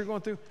does know what you're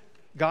going through?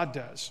 God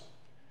does.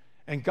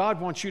 And God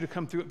wants you to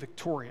come through it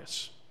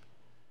victorious.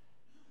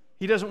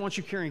 He doesn't want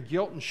you carrying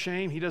guilt and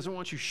shame. He doesn't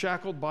want you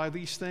shackled by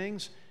these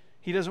things.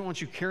 He doesn't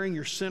want you carrying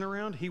your sin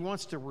around. He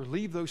wants to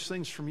relieve those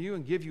things from you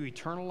and give you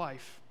eternal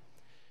life.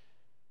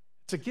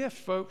 It's a gift,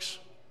 folks.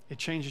 It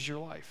changes your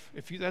life.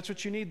 That's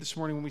what you need this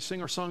morning. When we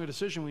sing our song of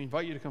decision, we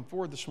invite you to come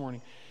forward this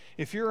morning.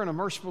 If you're an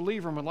immersed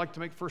believer and would like to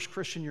make First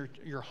Christian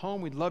your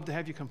home, we'd love to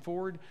have you come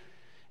forward.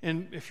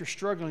 And if you're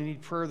struggling, you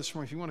need prayer this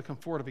morning, if you want to come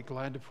forward, I'd be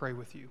glad to pray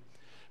with you.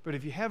 But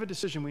if you have a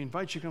decision, we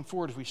invite you to come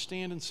forward as we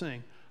stand and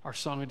sing our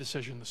song of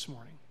decision this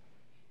morning.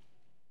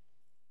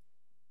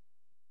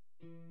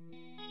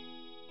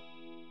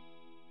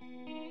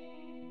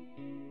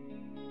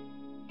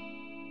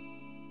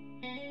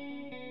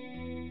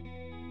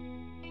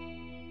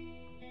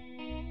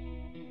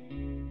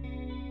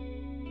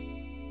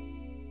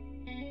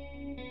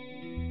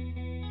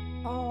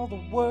 All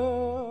the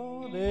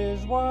world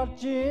is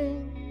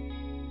watching.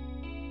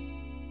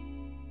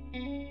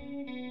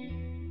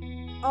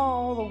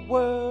 All the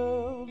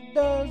world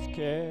does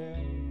care.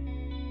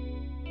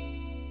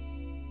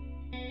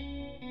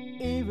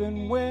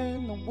 Even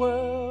when the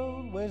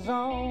world was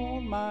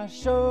on my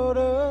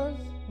shoulders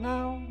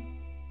now,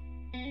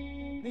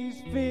 these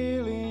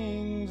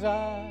feelings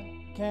I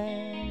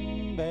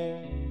can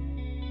bear.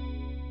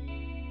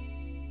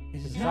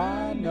 'Cause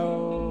I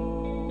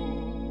know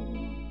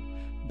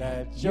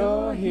that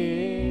you're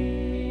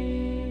here.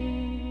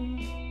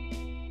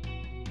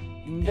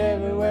 And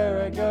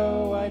everywhere I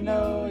go, I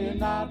know you're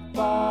not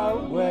far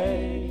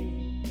away.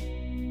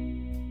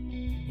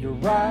 You're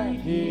right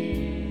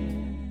here.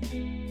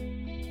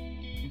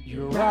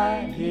 You're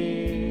right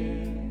here.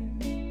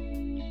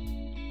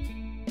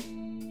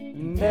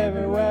 And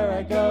everywhere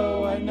I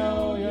go, I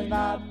know you're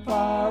not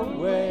far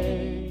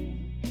away.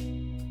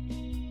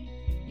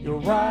 You're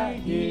right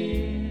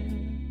here.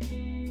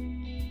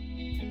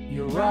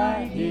 You're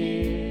right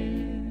here.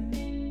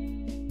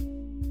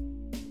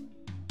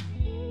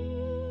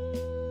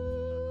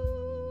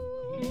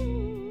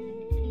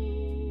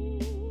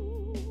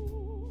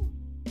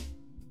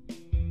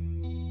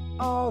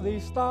 All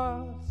these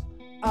stars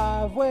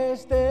I've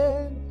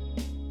wasted,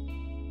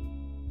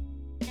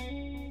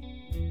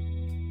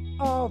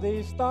 all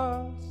these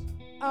stars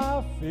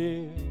I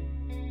fear.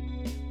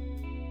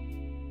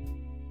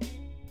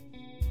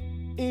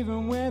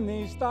 Even when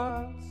these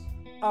stars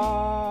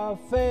are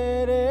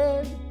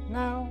faded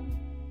now,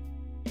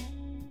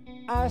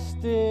 I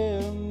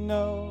still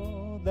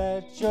know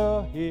that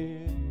you're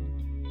here.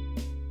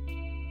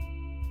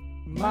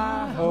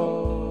 My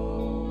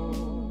hope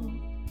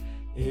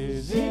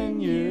is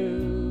in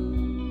you.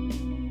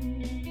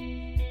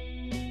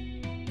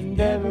 And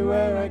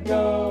everywhere I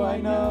go, I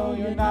know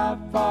you're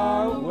not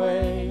far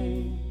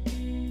away.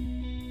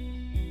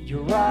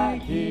 You're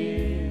right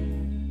here.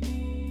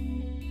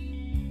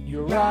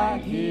 You're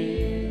right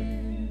here.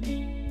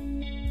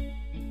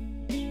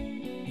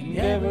 And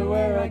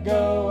everywhere I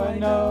go, I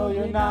know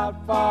you're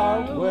not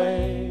far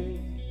away.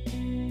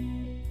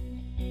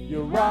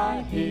 You're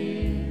right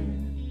here.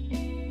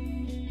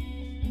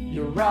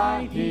 You're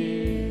right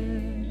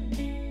here.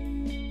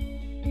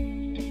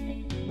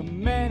 The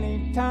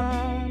many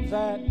times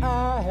that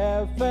I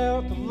have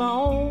felt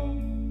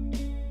alone,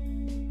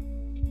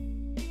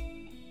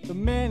 the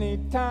many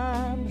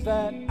times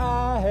that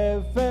I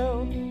have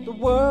felt the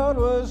world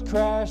was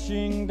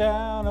crashing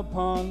down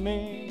upon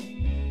me,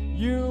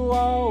 you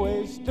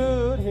always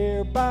stood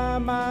here by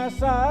my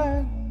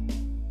side.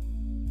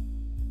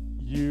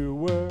 You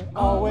were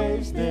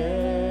always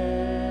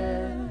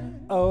there.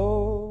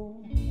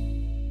 Oh,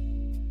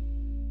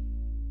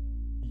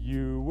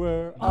 you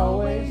were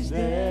always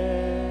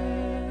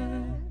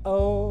there.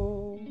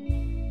 Oh,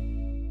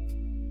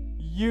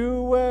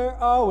 you were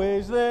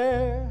always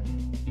there.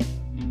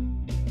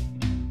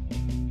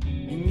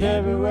 And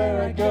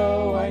everywhere I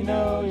go, I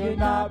know you're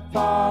not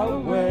far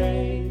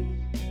away.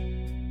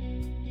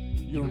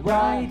 You're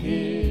right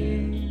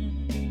here.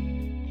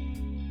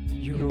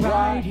 You're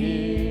right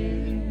here.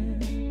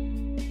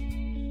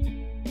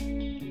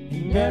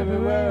 And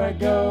everywhere I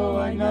go,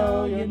 I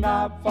know you're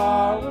not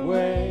far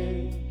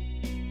away.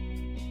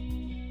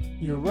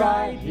 You're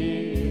right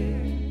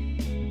here.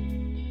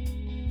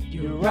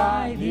 You're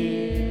right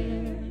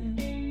here.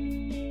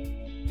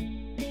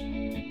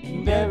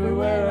 And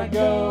everywhere I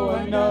go,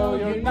 I know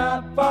you're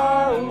not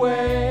far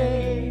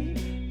away.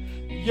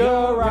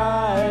 You're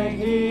right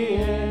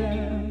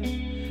here.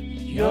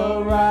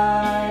 You're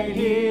right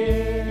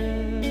here.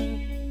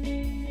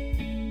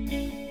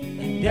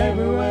 And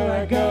everywhere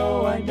I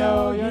go, I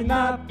know you're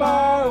not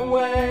far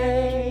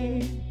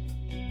away.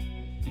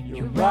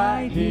 You're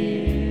right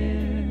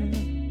here.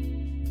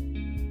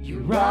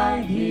 You're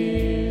right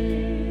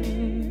here.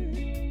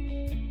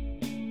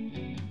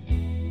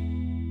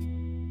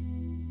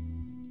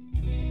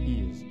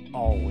 He is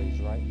always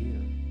right here.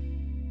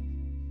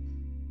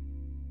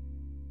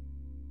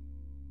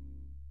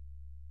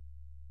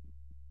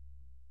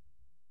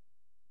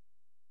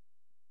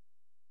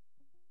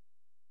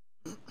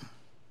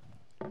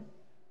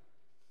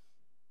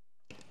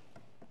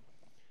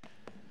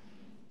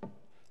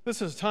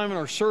 This is a time in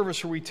our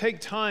service where we take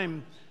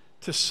time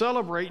to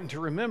celebrate and to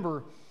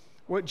remember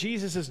what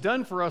Jesus has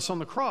done for us on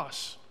the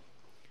cross.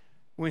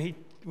 When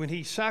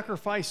he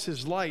sacrificed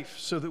his life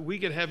so that we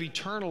could have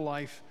eternal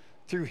life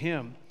through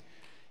him.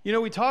 You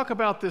know, we talk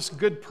about this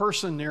good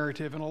person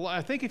narrative, and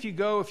I think if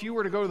you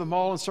were to go to the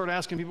mall and start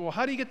asking people, well,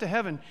 how do you get to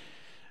heaven?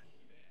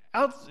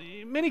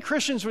 Many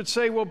Christians would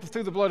say, well,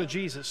 through the blood of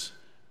Jesus.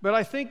 But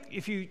I think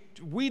if you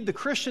weed the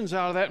Christians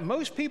out of that,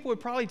 most people would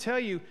probably tell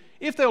you,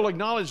 if they'll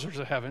acknowledge there's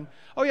a heaven,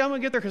 oh yeah, I'm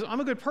going to get there because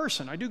I'm a good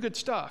person. I do good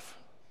stuff.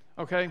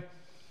 Okay?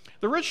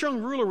 The rich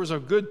young ruler was a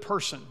good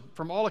person,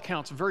 from all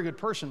accounts, a very good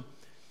person.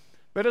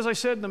 But as I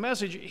said in the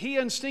message, he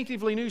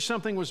instinctively knew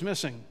something was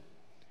missing.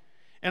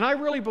 And I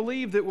really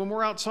believe that when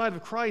we're outside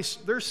of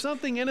Christ, there's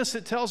something in us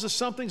that tells us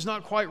something's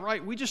not quite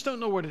right. We just don't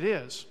know what it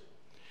is.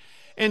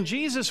 And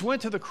Jesus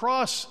went to the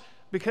cross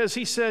because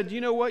he said, you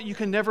know what, you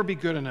can never be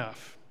good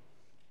enough.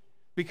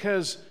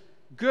 Because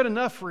good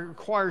enough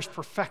requires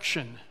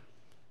perfection.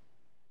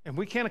 And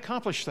we can't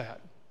accomplish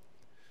that.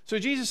 So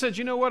Jesus said,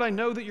 you know what, I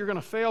know that you're going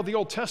to fail. The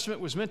Old Testament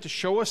was meant to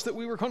show us that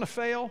we were going to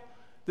fail,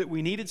 that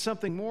we needed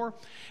something more.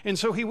 And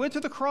so he went to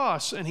the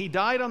cross and he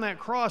died on that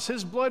cross.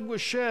 His blood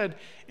was shed,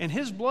 and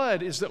his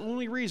blood is the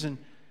only reason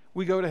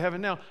we go to heaven.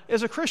 Now,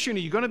 as a Christian, are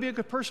you going to be a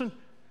good person?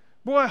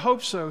 Boy, I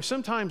hope so.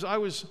 Sometimes I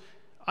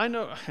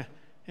know,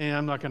 and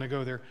I'm not going to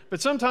go there,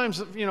 but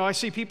sometimes, you know, I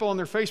see people on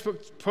their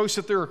Facebook post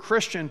that they're a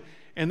Christian,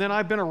 and then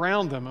I've been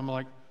around them. I'm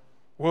like,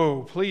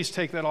 whoa, please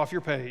take that off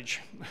your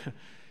page.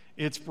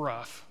 It's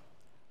rough.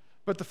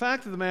 But the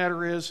fact of the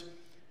matter is,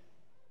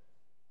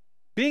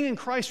 being in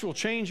Christ will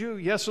change you.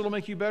 Yes, it'll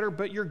make you better,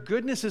 but your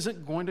goodness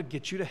isn't going to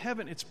get you to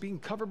heaven. It's being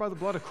covered by the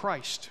blood of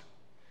Christ.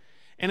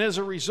 And as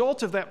a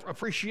result of that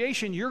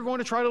appreciation, you're going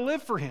to try to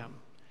live for him.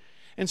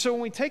 And so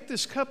when we take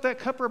this cup, that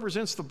cup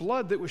represents the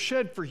blood that was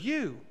shed for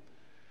you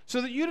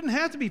so that you didn't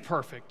have to be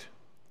perfect,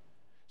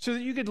 so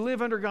that you could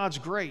live under God's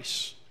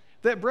grace.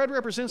 That bread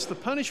represents the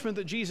punishment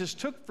that Jesus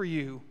took for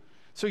you,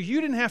 so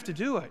you didn't have to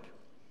do it.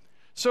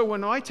 So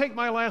when I take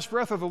my last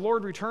breath or the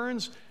Lord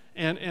returns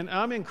and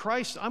I'm in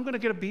Christ, I'm going to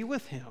get to be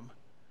with him.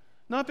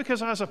 Not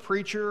because I was a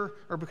preacher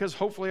or because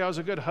hopefully I was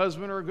a good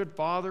husband or a good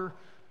father,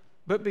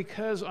 but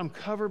because I'm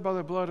covered by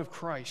the blood of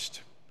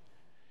Christ.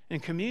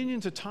 And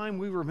communion's a time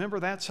we remember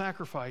that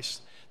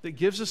sacrifice that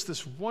gives us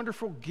this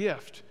wonderful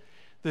gift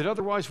that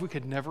otherwise we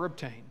could never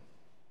obtain.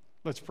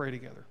 Let's pray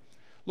together.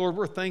 Lord,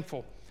 we're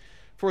thankful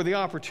for the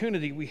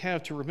opportunity we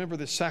have to remember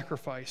this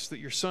sacrifice that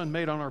your Son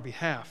made on our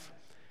behalf,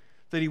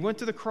 that he went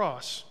to the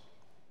cross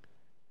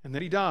and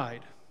that he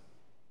died.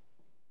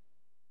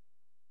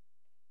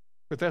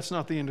 But that's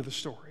not the end of the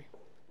story.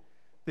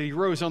 That he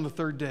rose on the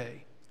third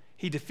day.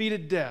 He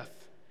defeated death,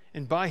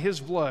 and by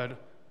his blood,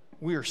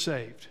 we are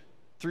saved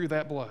through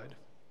that blood.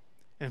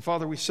 And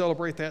Father, we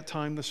celebrate that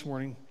time this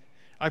morning.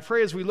 I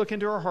pray as we look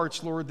into our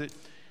hearts, Lord, that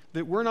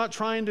that we're not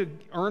trying to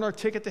earn our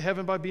ticket to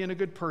heaven by being a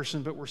good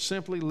person, but we're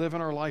simply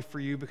living our life for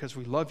you because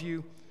we love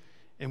you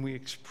and we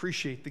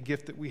appreciate the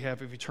gift that we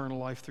have of eternal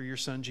life through your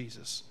Son,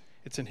 Jesus.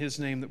 It's in his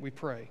name that we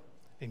pray.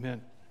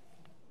 Amen.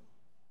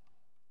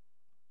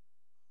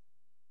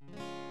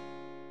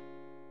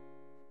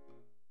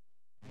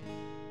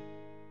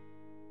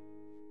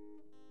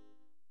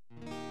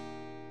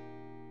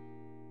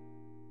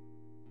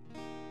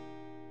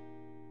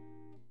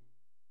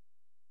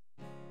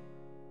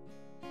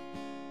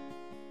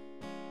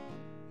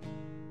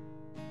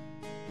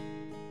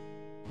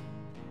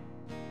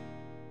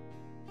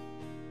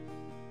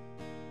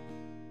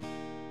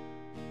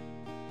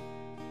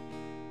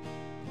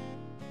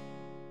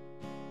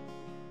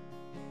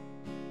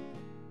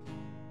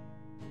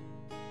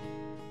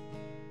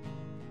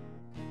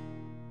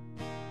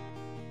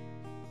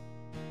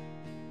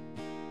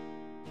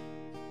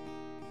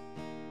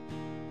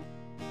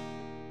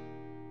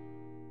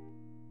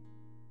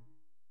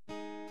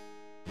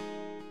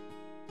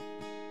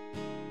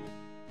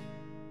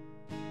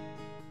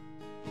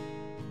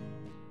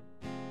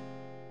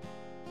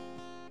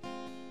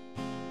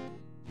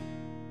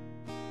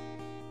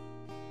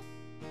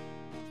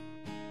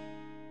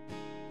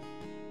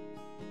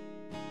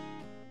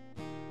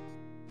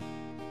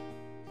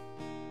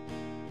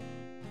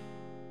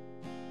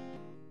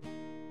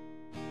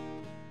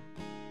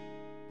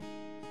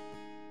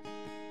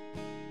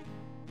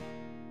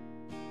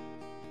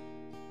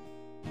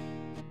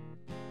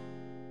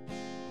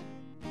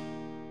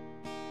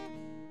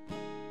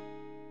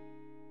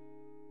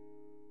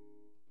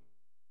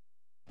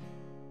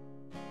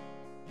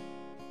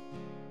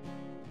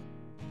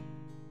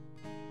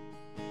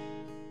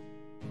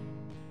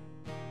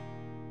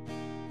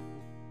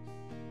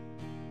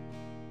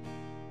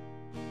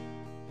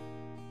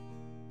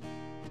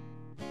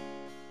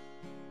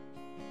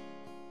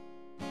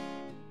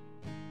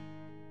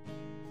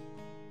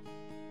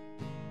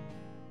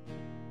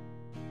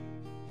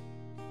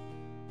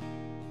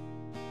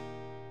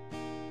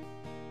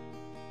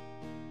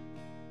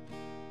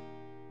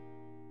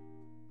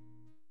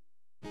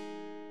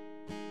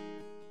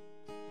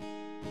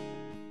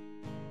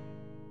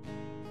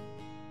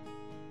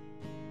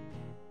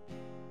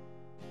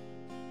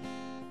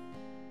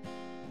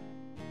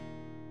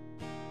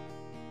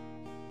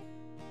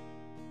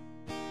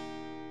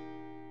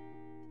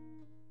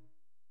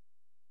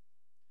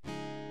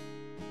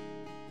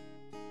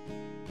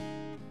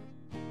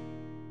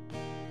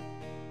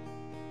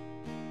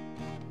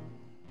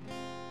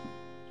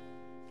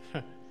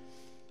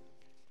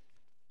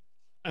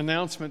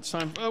 Announcements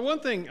time. One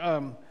thing, I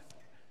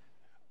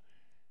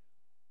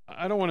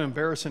don't want to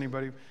embarrass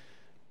anybody,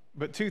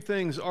 but two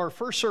things. Our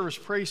first service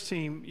praise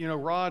team,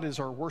 Rod is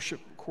our worship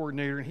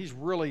coordinator, and he's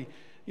really,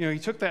 he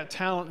took that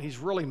talent, and he's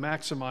really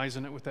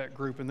maximizing it with that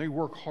group, and they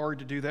work hard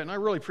to do that. And I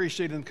really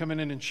appreciate them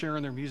coming in and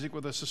sharing their music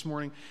with us this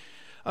morning.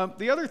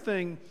 The other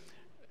thing,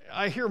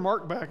 I hear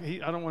Mark back,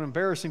 I don't want to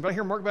embarrass him, but I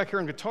hear Mark back here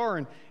on guitar,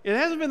 and it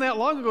hasn't been that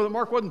long ago that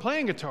Mark wasn't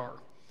playing guitar.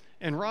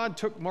 And Rod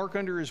took Mark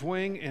under his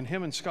wing, and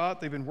him and Scott,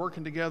 they've been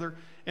working together.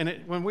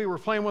 And when we were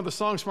playing one of the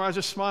songs, I was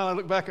just smiling. I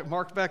looked back at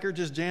Mark back here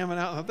just jamming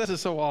out. I thought, this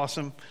is so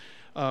awesome.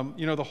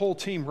 The whole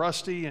team,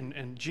 Rusty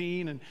and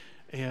Gene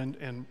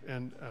and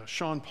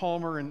Sean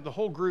Palmer and the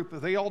whole group,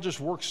 they all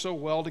just work so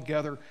well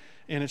together,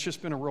 and it's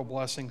just been a real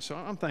blessing. So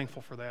I'm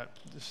thankful for that.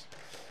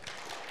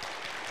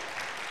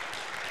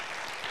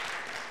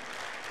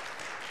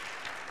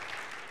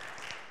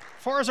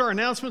 As far as our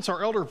announcements,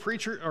 our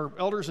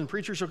elders and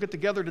preachers will get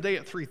together today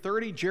at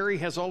 3:30. Jerry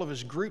has all of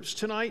his groups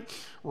tonight.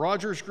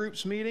 Roger's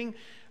group's meeting.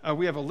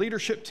 We have a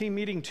leadership team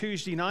meeting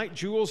Tuesday night.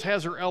 Jules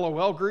has her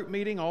LOL group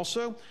meeting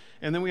also.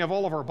 And then we have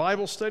all of our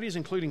Bible studies,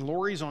 including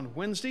Lori's on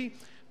Wednesday.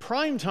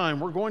 Prime time,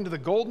 we're going to the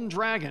Golden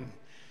Dragon.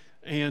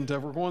 And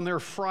we're going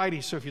there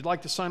Friday. So if you'd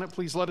like to sign up,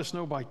 please let us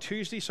know by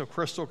Tuesday so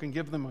Crystal can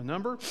give them a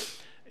number.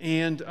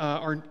 And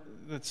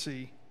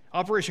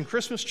Operation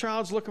Christmas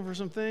Child's looking for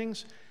some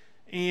things.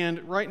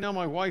 And right now,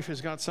 my wife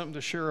has got something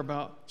to share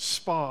about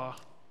spam.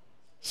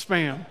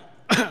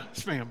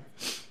 Spam.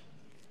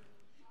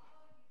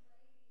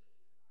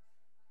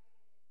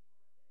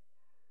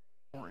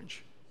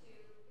 Orange.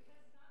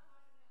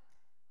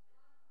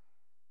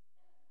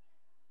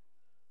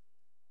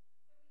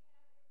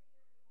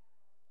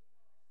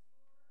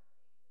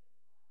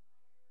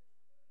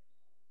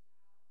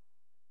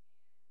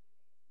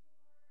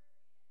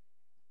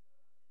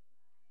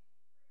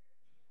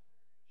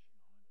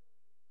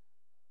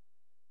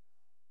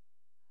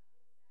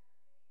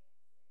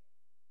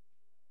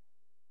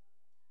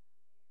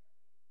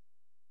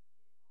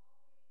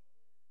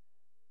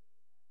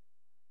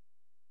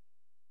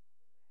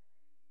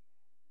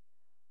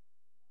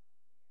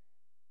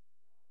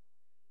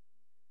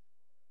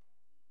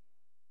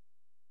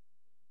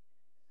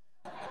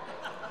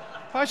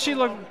 How'd she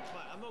look?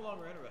 I'm no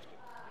longer interested.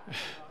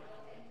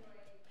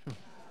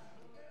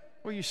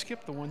 Well, you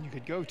skipped the one you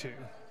could go to.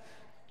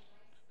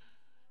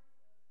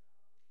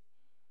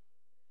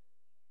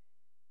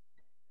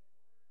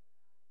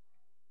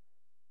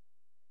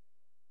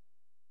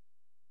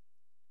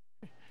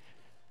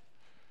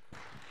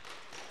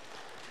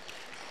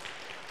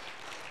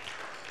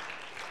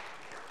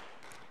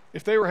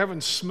 If they were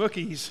having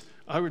Smokies,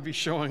 I would be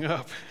showing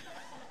up.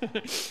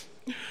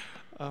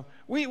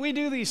 We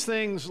do these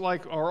things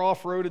like our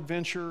off-road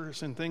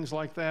adventures and things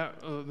like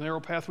that, narrow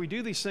path. We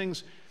do these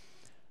things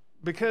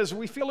because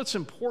we feel it's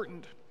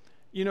important.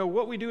 You know,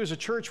 what we do as a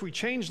church, we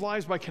change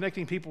lives by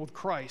connecting people with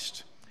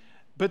Christ.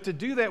 But to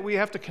do that, we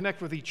have to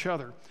connect with each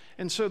other.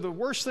 And so the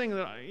worst thing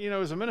that, you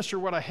know, as a minister,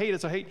 what I hate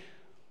is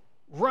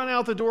run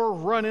out the door,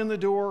 run in the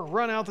door,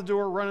 run out the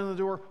door, run in the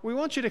door. We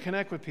want you to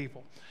connect with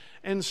people.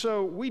 And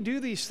so we do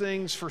these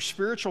things for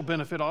spiritual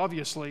benefit,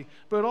 obviously,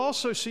 but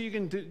also so you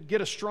can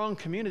get a strong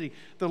community.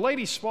 The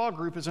ladies' spa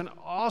group is an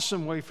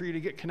awesome way for you to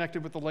get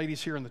connected with the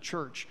ladies here in the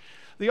church.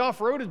 The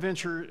off-road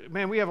adventure,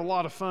 man, we have a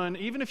lot of fun.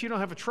 Even if you don't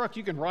have a truck,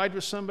 you can ride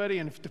with somebody,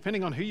 and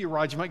depending on who you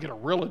ride, you might get a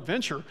real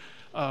adventure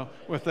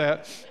with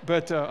that.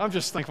 But I'm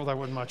just thankful that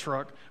wasn't my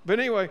truck. But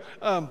anyway,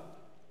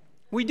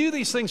 we do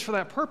these things for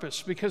that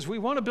purpose because we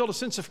want to build a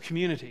sense of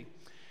community.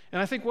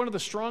 And I think one of the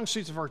strong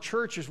suits of our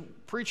church is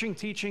preaching,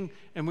 teaching,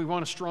 and we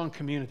want a strong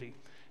community.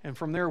 And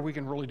from there, we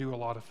can really do a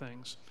lot of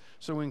things.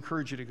 So we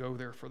encourage you to go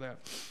there for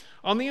that.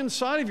 On the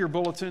inside of your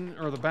bulletin,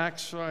 or the back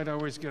side, I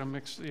always get them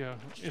mixed. Yeah,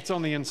 it's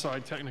on the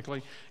inside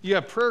technically. You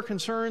have prayer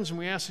concerns, and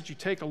we ask that you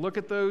take a look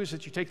at those,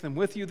 that you take them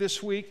with you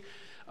this week.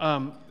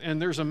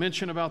 And there's a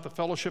mention about the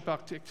fellowship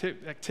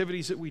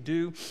activities that we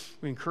do.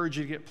 We encourage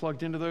you to get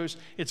plugged into those.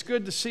 It's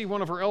good to see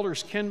one of our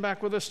elders, Ken,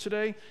 back with us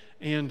today,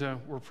 and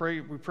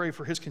we pray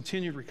for his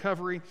continued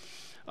recovery.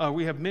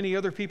 We have many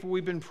other people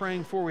we've been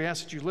praying for. We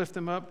ask that you lift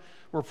them up.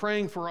 We're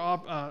praying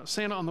for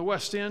Santa on the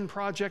West End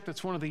project.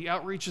 That's one of the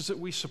outreaches that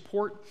we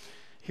support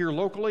here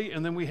locally,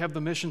 and then we have the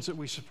missions that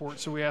we support.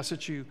 So we ask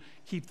that you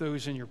keep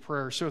those in your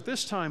prayers. So at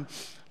this time,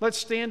 let's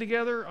stand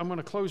together. I'm going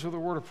to close with a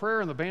word of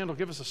prayer, and the band will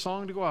give us a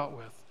song to go out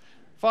with.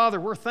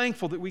 Father, we're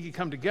thankful that we could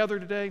come together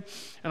today,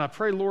 and I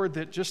pray, Lord,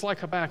 that just like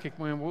Habakkuk,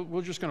 man,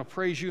 we're just going to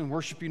praise you and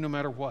worship you no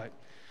matter what.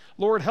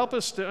 Lord, help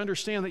us to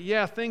understand that,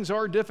 yeah, things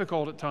are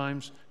difficult at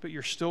times, but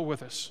you're still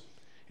with us.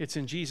 It's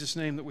in Jesus'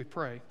 name that we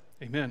pray.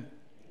 Amen.